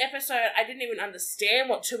first episode, I didn't even understand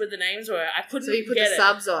what two of the names were. I couldn't So you put get the it.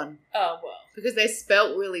 subs on Oh well. because they're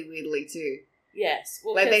spelt really weirdly too. Yes.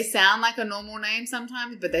 Well, Like they 'cause- sound like a normal name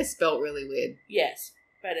sometimes, but they're spelt really weird. Yes,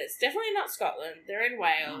 but it's definitely not Scotland. They're in Oh,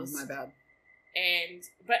 Wales. my bad.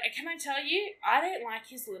 But can I tell you, I don't like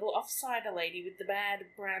his little offsider lady with the bad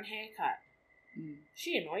brown haircut. Mm.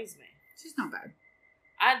 She annoys me. She's not bad.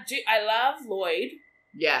 I love Lloyd,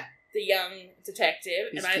 Yeah, the young detective,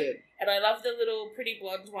 he's and cute. I love the little pretty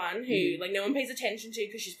blonde one who Mm. like no one pays attention to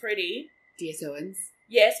because she's pretty. D.S. Owens.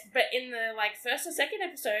 Yes, but in the like first or second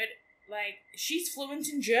episode, like she's fluent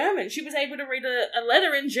in German. She was able to read a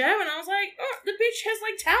letter in German. I was like, oh, the bitch has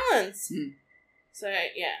like talents. Mm. So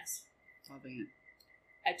yes, Loving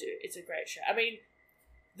it. I do. It's a great show. I mean,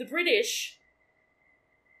 the British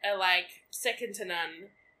are like second to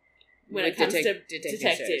none when With it comes to detective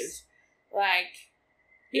detectives. shows. Like,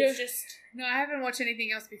 Yeah. it's just No, I haven't watched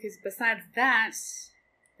anything else because besides that,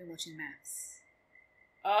 I've been watching Maths.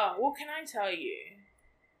 oh, what can I tell you?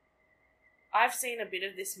 I've seen a bit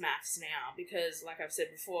of this Maths now because, like I've said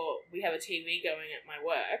before, we have a TV going at my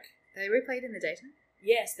work. They replayed in the daytime.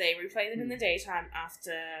 Yes, they replay them in the daytime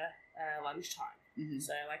after lunchtime. Mm-hmm.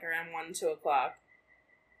 So, like, around 1, 2 o'clock.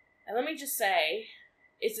 And let me just say,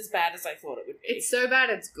 it's as bad as I thought it would be. It's so bad,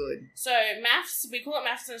 it's good. So, Maths, we call it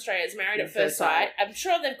Maths in Australia. It's Married at First First Sight. Sight. I'm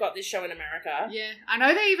sure they've got this show in America. Yeah, I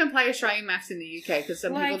know they even play Australian Maths in the UK because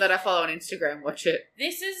some people Like- that I follow on Instagram watch it.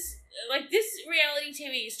 This is, like, this reality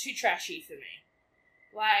TV is too trashy for me.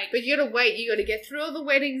 Like, But you gotta wait, you gotta get through all the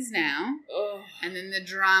weddings now, ugh. and then the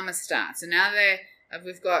drama starts. And now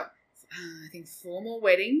we've got, I think, 4 more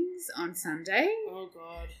weddings on Sunday. Oh,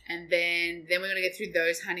 God. And then we're going to get through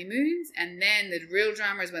those honeymoons. And then the real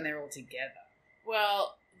drama is when they're all together.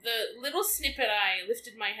 Well, the little snippet I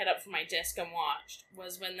lifted my head up from my desk and watched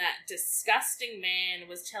was when that disgusting man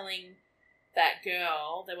was telling that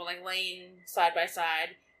girl, they were like laying side by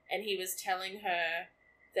side, and he was telling her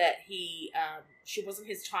that she wasn't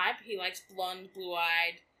his type. He likes blonde,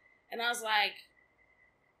 blue-eyed. And I was like,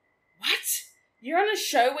 what? You're on a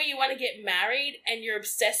show where you want to get married and you're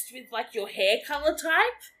obsessed with like your hair color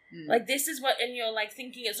type? Mm. Like this is what, and you're like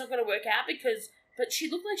thinking it's not going to work out but she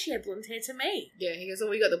looked like she had blonde hair to me. Yeah, he goes, oh,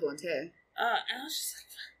 we got the blonde hair. And I was just like,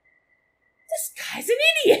 this guy's an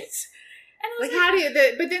idiot. And I was Like, how do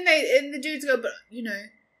you... But then the dudes go, but, you know,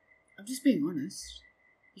 I'm just being honest.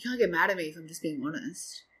 You can't get mad at me if I'm just being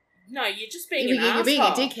honest. no, you're just being You're an asshole. being a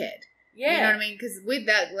dickhead. Yeah. You know what I mean? Because with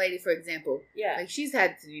that lady, for example, Yeah. like, she's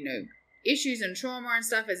had, you know, issues and trauma and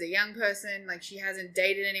stuff as a young person. Like, she hasn't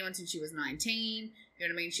dated anyone since she was 19. You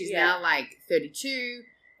know what I mean? She's Yeah. now, like, 32.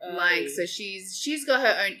 Like, so she's got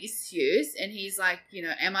her own issues, and he's like, you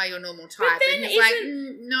know, am I your normal type? then And he's like,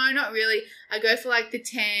 no, not really. I go for like the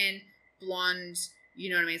tan, blonde, you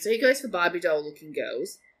know what I mean? So he goes for Barbie doll looking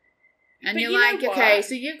girls. And But you're you know like, what? okay,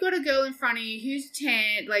 so you've got a girl in front of you who's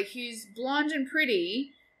tan, like who's blonde and pretty,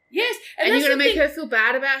 Yes. and that's you're going to the make thing. her feel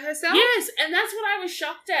bad about herself? Yes, and that's what I was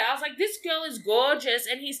shocked at. I was like, this girl is gorgeous,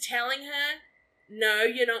 and he's telling her, no,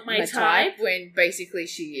 you're not my type. When basically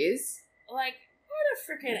she is. Like, what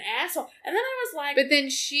a freaking asshole. And then I was like, But then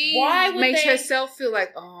she Why would makes they- herself feel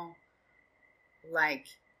like, oh, like,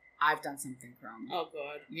 I've done something wrong. oh,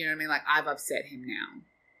 God. You know what I mean? Like, I've upset him now.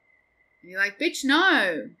 And you're like, bitch,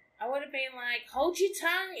 no. I would have been like, hold your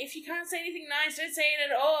tongue. If you can't say anything nice, don't say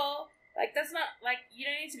it at all. Like, that's not, like, you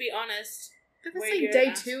don't need to be honest. But that's Where like you're day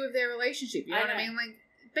an ass- 2 of their relationship. You know I what I know. mean? Like,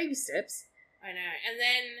 baby steps. I know. And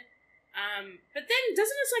then, but then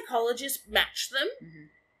doesn't a psychologist match them? Mhm.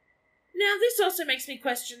 Now, this also makes me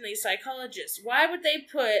question these psychologists. Why would they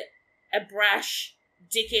put a brash,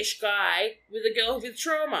 dickish guy with a girl with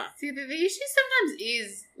trauma. See, the issue sometimes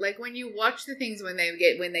is like when you watch the things when they're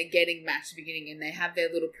getting matched at the beginning and they have their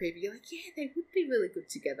little preview, you're like, yeah, they would be really good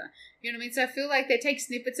together. You know what I mean? So I feel like they take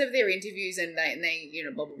snippets of their interviews and they you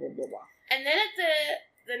know, blah blah blah blah blah. And then at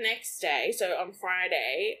the next day, so on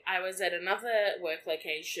Friday, I was at another work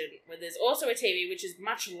location where there's also a TV, which is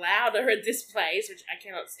much louder at this place, which I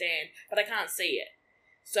cannot stand, but I can't see it.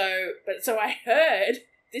 So I heard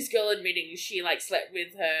this girl admitting she, like, slept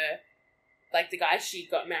with her, like, the guy she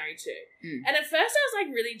got married to. Mm. And at first I was,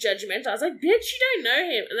 like, really judgmental. I was like, bitch, you don't know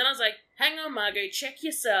him. And then I was like, hang on, Margot, check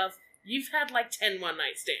yourself. You've had, like, 10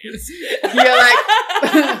 one-night stands. You're like,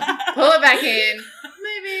 pull it back in.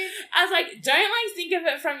 Maybe. I was like, don't, like, think of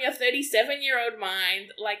it from your 37-year-old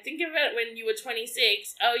mind. Like, think of it when you were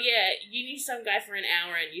 26. Oh, yeah, you knew some guy for an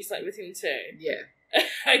hour and you slept with him too. Yeah.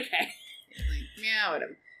 Okay. Like, yeah,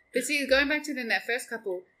 whatever. But see, going back to that first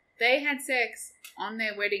couple, they had sex on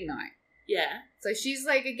their wedding night. Yeah. So she's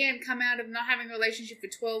like, again, come out of not having a relationship for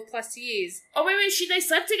 12 plus years. Oh, wait, they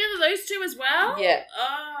slept together, those two as well? Yeah.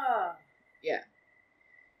 Oh. Yeah.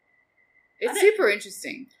 It's super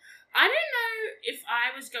interesting. I don't know if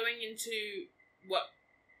I was going into what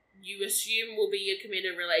you assume will be a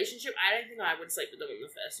committed relationship. I don't think I would sleep with them on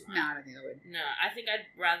the first night. No, I don't think I would. No, I think I'd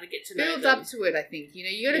rather get to know Build them. up to it, I think. You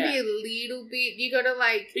know, you gotta be a little bit, you gotta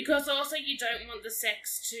like... Because also you don't want the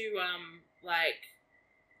sex to, like,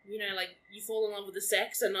 you know, like, you fall in love with the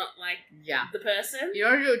sex and not, like, yeah, the person. you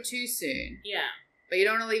don't want to do it too soon. Yeah. But you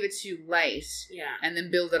don't want to leave it too late. Yeah. And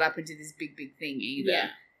then build it up into this big thing either. Yeah.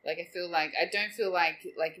 Like, I don't feel like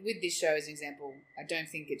with this show as an example, I don't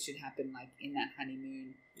think it should happen, like, in that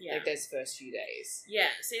honeymoon, like, those first few days. Yeah,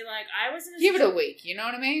 see, like, I was in a... Give it a week, you know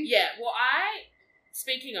what I mean? Yeah, well,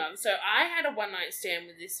 speaking of, so I had a one-night stand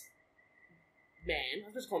with this man.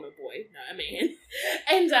 I'll just call him a boy, no, a man.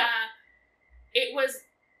 And, it was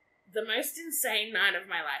the most insane night of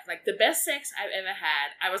my life. Like, the best sex I've ever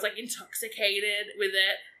had. I was, like, intoxicated with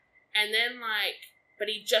it. And then, like... But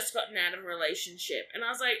he'd just gotten out of a relationship. And I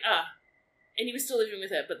was like, and he was still living with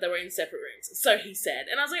her, but they were in separate rooms. So he said.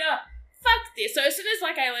 And I was like, fuck this. So as soon as,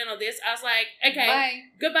 like, I learned all this, I was like, okay, bye.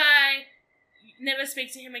 Goodbye. Never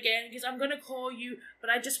speak to him again because I'm going to call you, but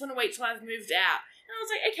I just want to wait till I've moved out. And I was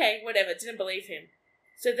like, okay, whatever. Didn't believe him.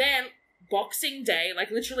 So then, Boxing Day, like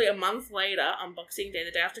literally a month later, on Boxing Day, the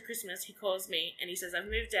day after Christmas, he calls me and he says, I've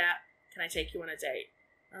moved out. Can I take you on a date?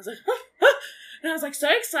 And I was like, and I was like so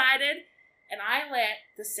excited. And I let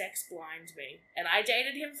the sex blind me. And I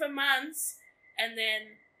dated him for months. And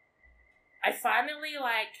then I finally,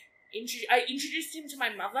 like, I introduced him to my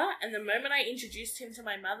mother. And the moment I introduced him to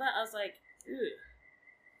my mother, I was like, ew,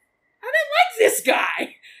 I don't like this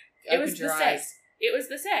guy. It was the sex. It was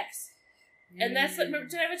the sex. And that's like,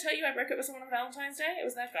 did I ever tell you I broke up with someone on Valentine's Day? It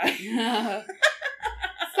was that guy.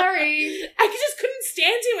 Sorry. I just couldn't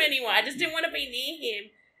stand him anymore. I just didn't want to be near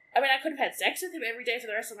him. I mean, I could have had sex with him every day for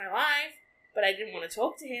the rest of my life. But I didn't want to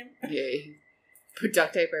talk to him. Yeah, put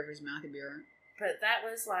duct tape over his mouth and be alright. But that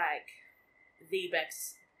was like the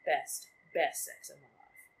best sex of my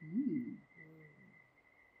life.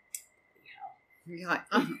 You're like,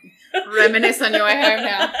 reminisce on your way home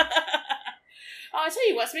now. Oh, I'll tell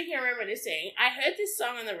you what, speaking of reminiscing, I heard this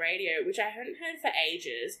song on the radio, which I hadn't heard for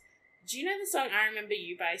ages. Do you know the song I Remember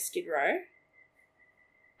You by Skid Row?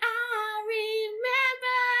 I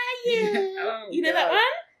remember you. Oh, you know that one?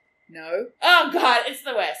 No. Oh, God, it's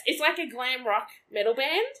the worst. It's like a glam rock metal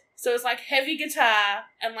band. So it's like heavy guitar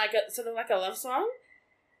and like a sort of like a love song.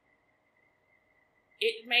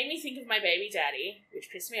 It made me think of my baby daddy, which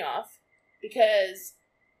pissed me off, because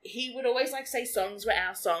he would always like say songs were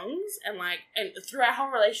our songs, and like, and through our whole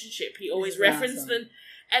relationship, he always referenced them.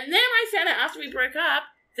 And then I found out after we broke up,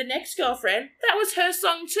 the next girlfriend, that was her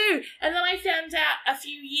song too. And then I found out a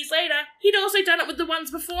few years later, he'd also done it with the ones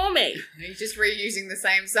before me. He's just reusing the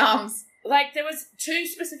same songs. Like, there was 2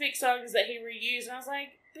 specific songs that he reused, and I was like,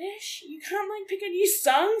 Bish, you can't, like, pick a new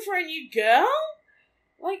song for a new girl?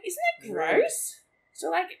 Like, isn't that gross? So,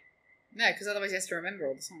 like... No, because otherwise he has to remember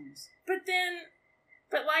all the songs.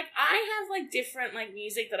 But, like, I have, like, different, like,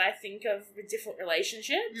 music that I think of with different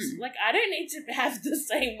relationships. Like, I don't need to have the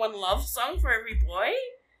same one love song for every boy.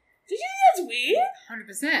 Did you think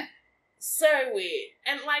that's weird? 100%. So weird.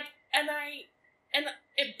 And, like, and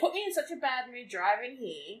it put me in such a bad mood driving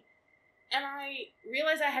here. And I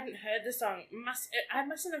realised I hadn't heard the song. I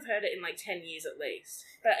mustn't have heard it in, like, 10 years at least.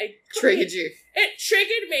 But it triggered you. It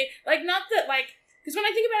triggered me. Like, not that, like... Because when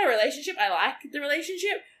I think about a relationship, I like the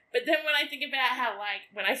relationship. But then when I think about how, like,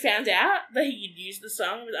 when I found out that he'd used the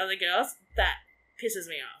song with other girls, that pisses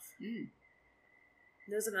me off.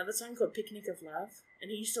 There's another song called Picnic of Love,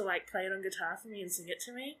 and he used to like play it on guitar for me and sing it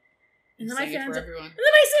to me. And then Sing it I found for out, everyone. and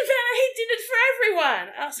then I found out he did it for everyone.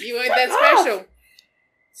 I was like, You weren't "Fuck that off." special.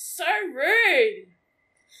 So rude.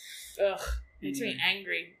 Ugh, makes me Mm.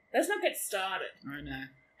 angry. Let's not get started. I know.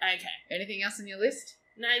 Okay. Anything else on your list?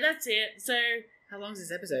 No, that's it. So How long's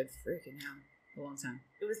this episode? Freaking hell. A long time.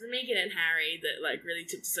 it was the Megan and Harry that like really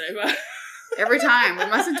tipped us over. Every time. We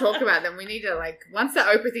mustn't talk about them. We need to, like, once the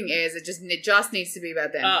Oprah thing airs, it just needs to be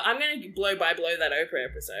about them. I'm gonna blow by blow that Oprah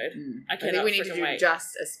episode. I I think cannot we need to frickin' do wait.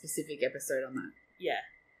 just a specific episode on that. Yeah,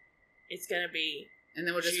 it's gonna be. And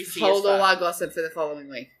then we'll just Juicy hold as all fuck. our gossip for the following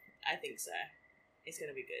week. I think so. It's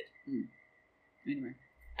gonna be good. Anyway.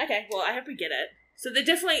 Okay, well, I hope we get it. So they're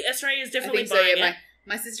definitely Australia's I definitely think so, buying yeah. it.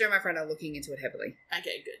 My sister and my friend are looking into it heavily.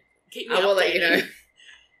 Okay, good. Keep me I will let you updated. know.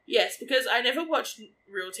 Yes, because I never watched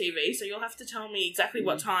real TV, so you'll have to tell me exactly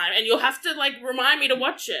what Mm. time, and you'll have to like remind me to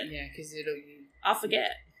watch it. Yeah, because I'll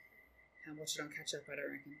forget. I'll watch it on catch up, I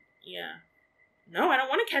don't reckon. Yeah. No, I don't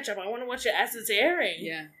want to catch up. I want to watch it as it's airing.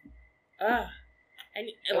 Yeah. Ugh. And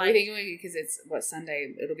Are like, we thinking because it's,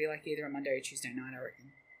 Sunday, it'll be like either a Monday or Tuesday night, I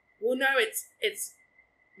reckon. well, no, it's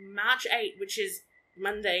March 8th, which is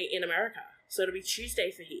Monday in America, so it'll be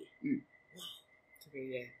Tuesday for here. To be,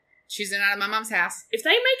 yeah. Tuesday night at my mum's house. If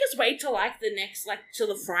they make us wait till like the next, like till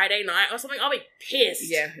the Friday night or something, I'll be pissed.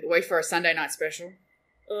 Yeah, wait for a Sunday night special.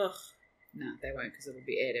 Ugh. No, they won't because it'll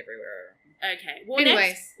be aired everywhere. Okay. Well,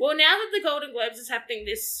 Anyways. now that the Golden Globes is happening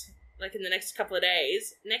like in the next couple of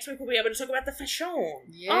days, next week we'll be able to talk about the fashion.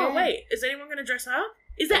 Yeah. Oh wait, is anyone going to dress up?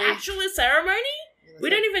 Is there Yeah. actually a ceremony? We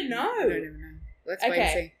don't even know. We don't even know. Let's wait and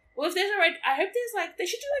Okay. see. Well, if there's a red, I hope there's like they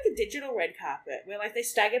should do like a digital red carpet where like they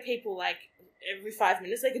stagger people like every 5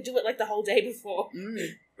 minutes. They could do it like the whole day before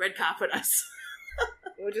red carpet us.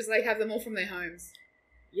 Or just like have them all from their homes.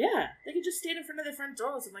 Yeah, they could just stand in front of their front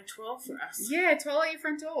doors and like 12 for us. Yeah, 12 at your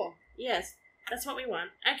front door. Yes, that's what we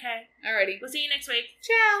want. Okay, Alrighty. we'll see you next week.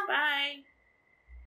 Ciao. Bye.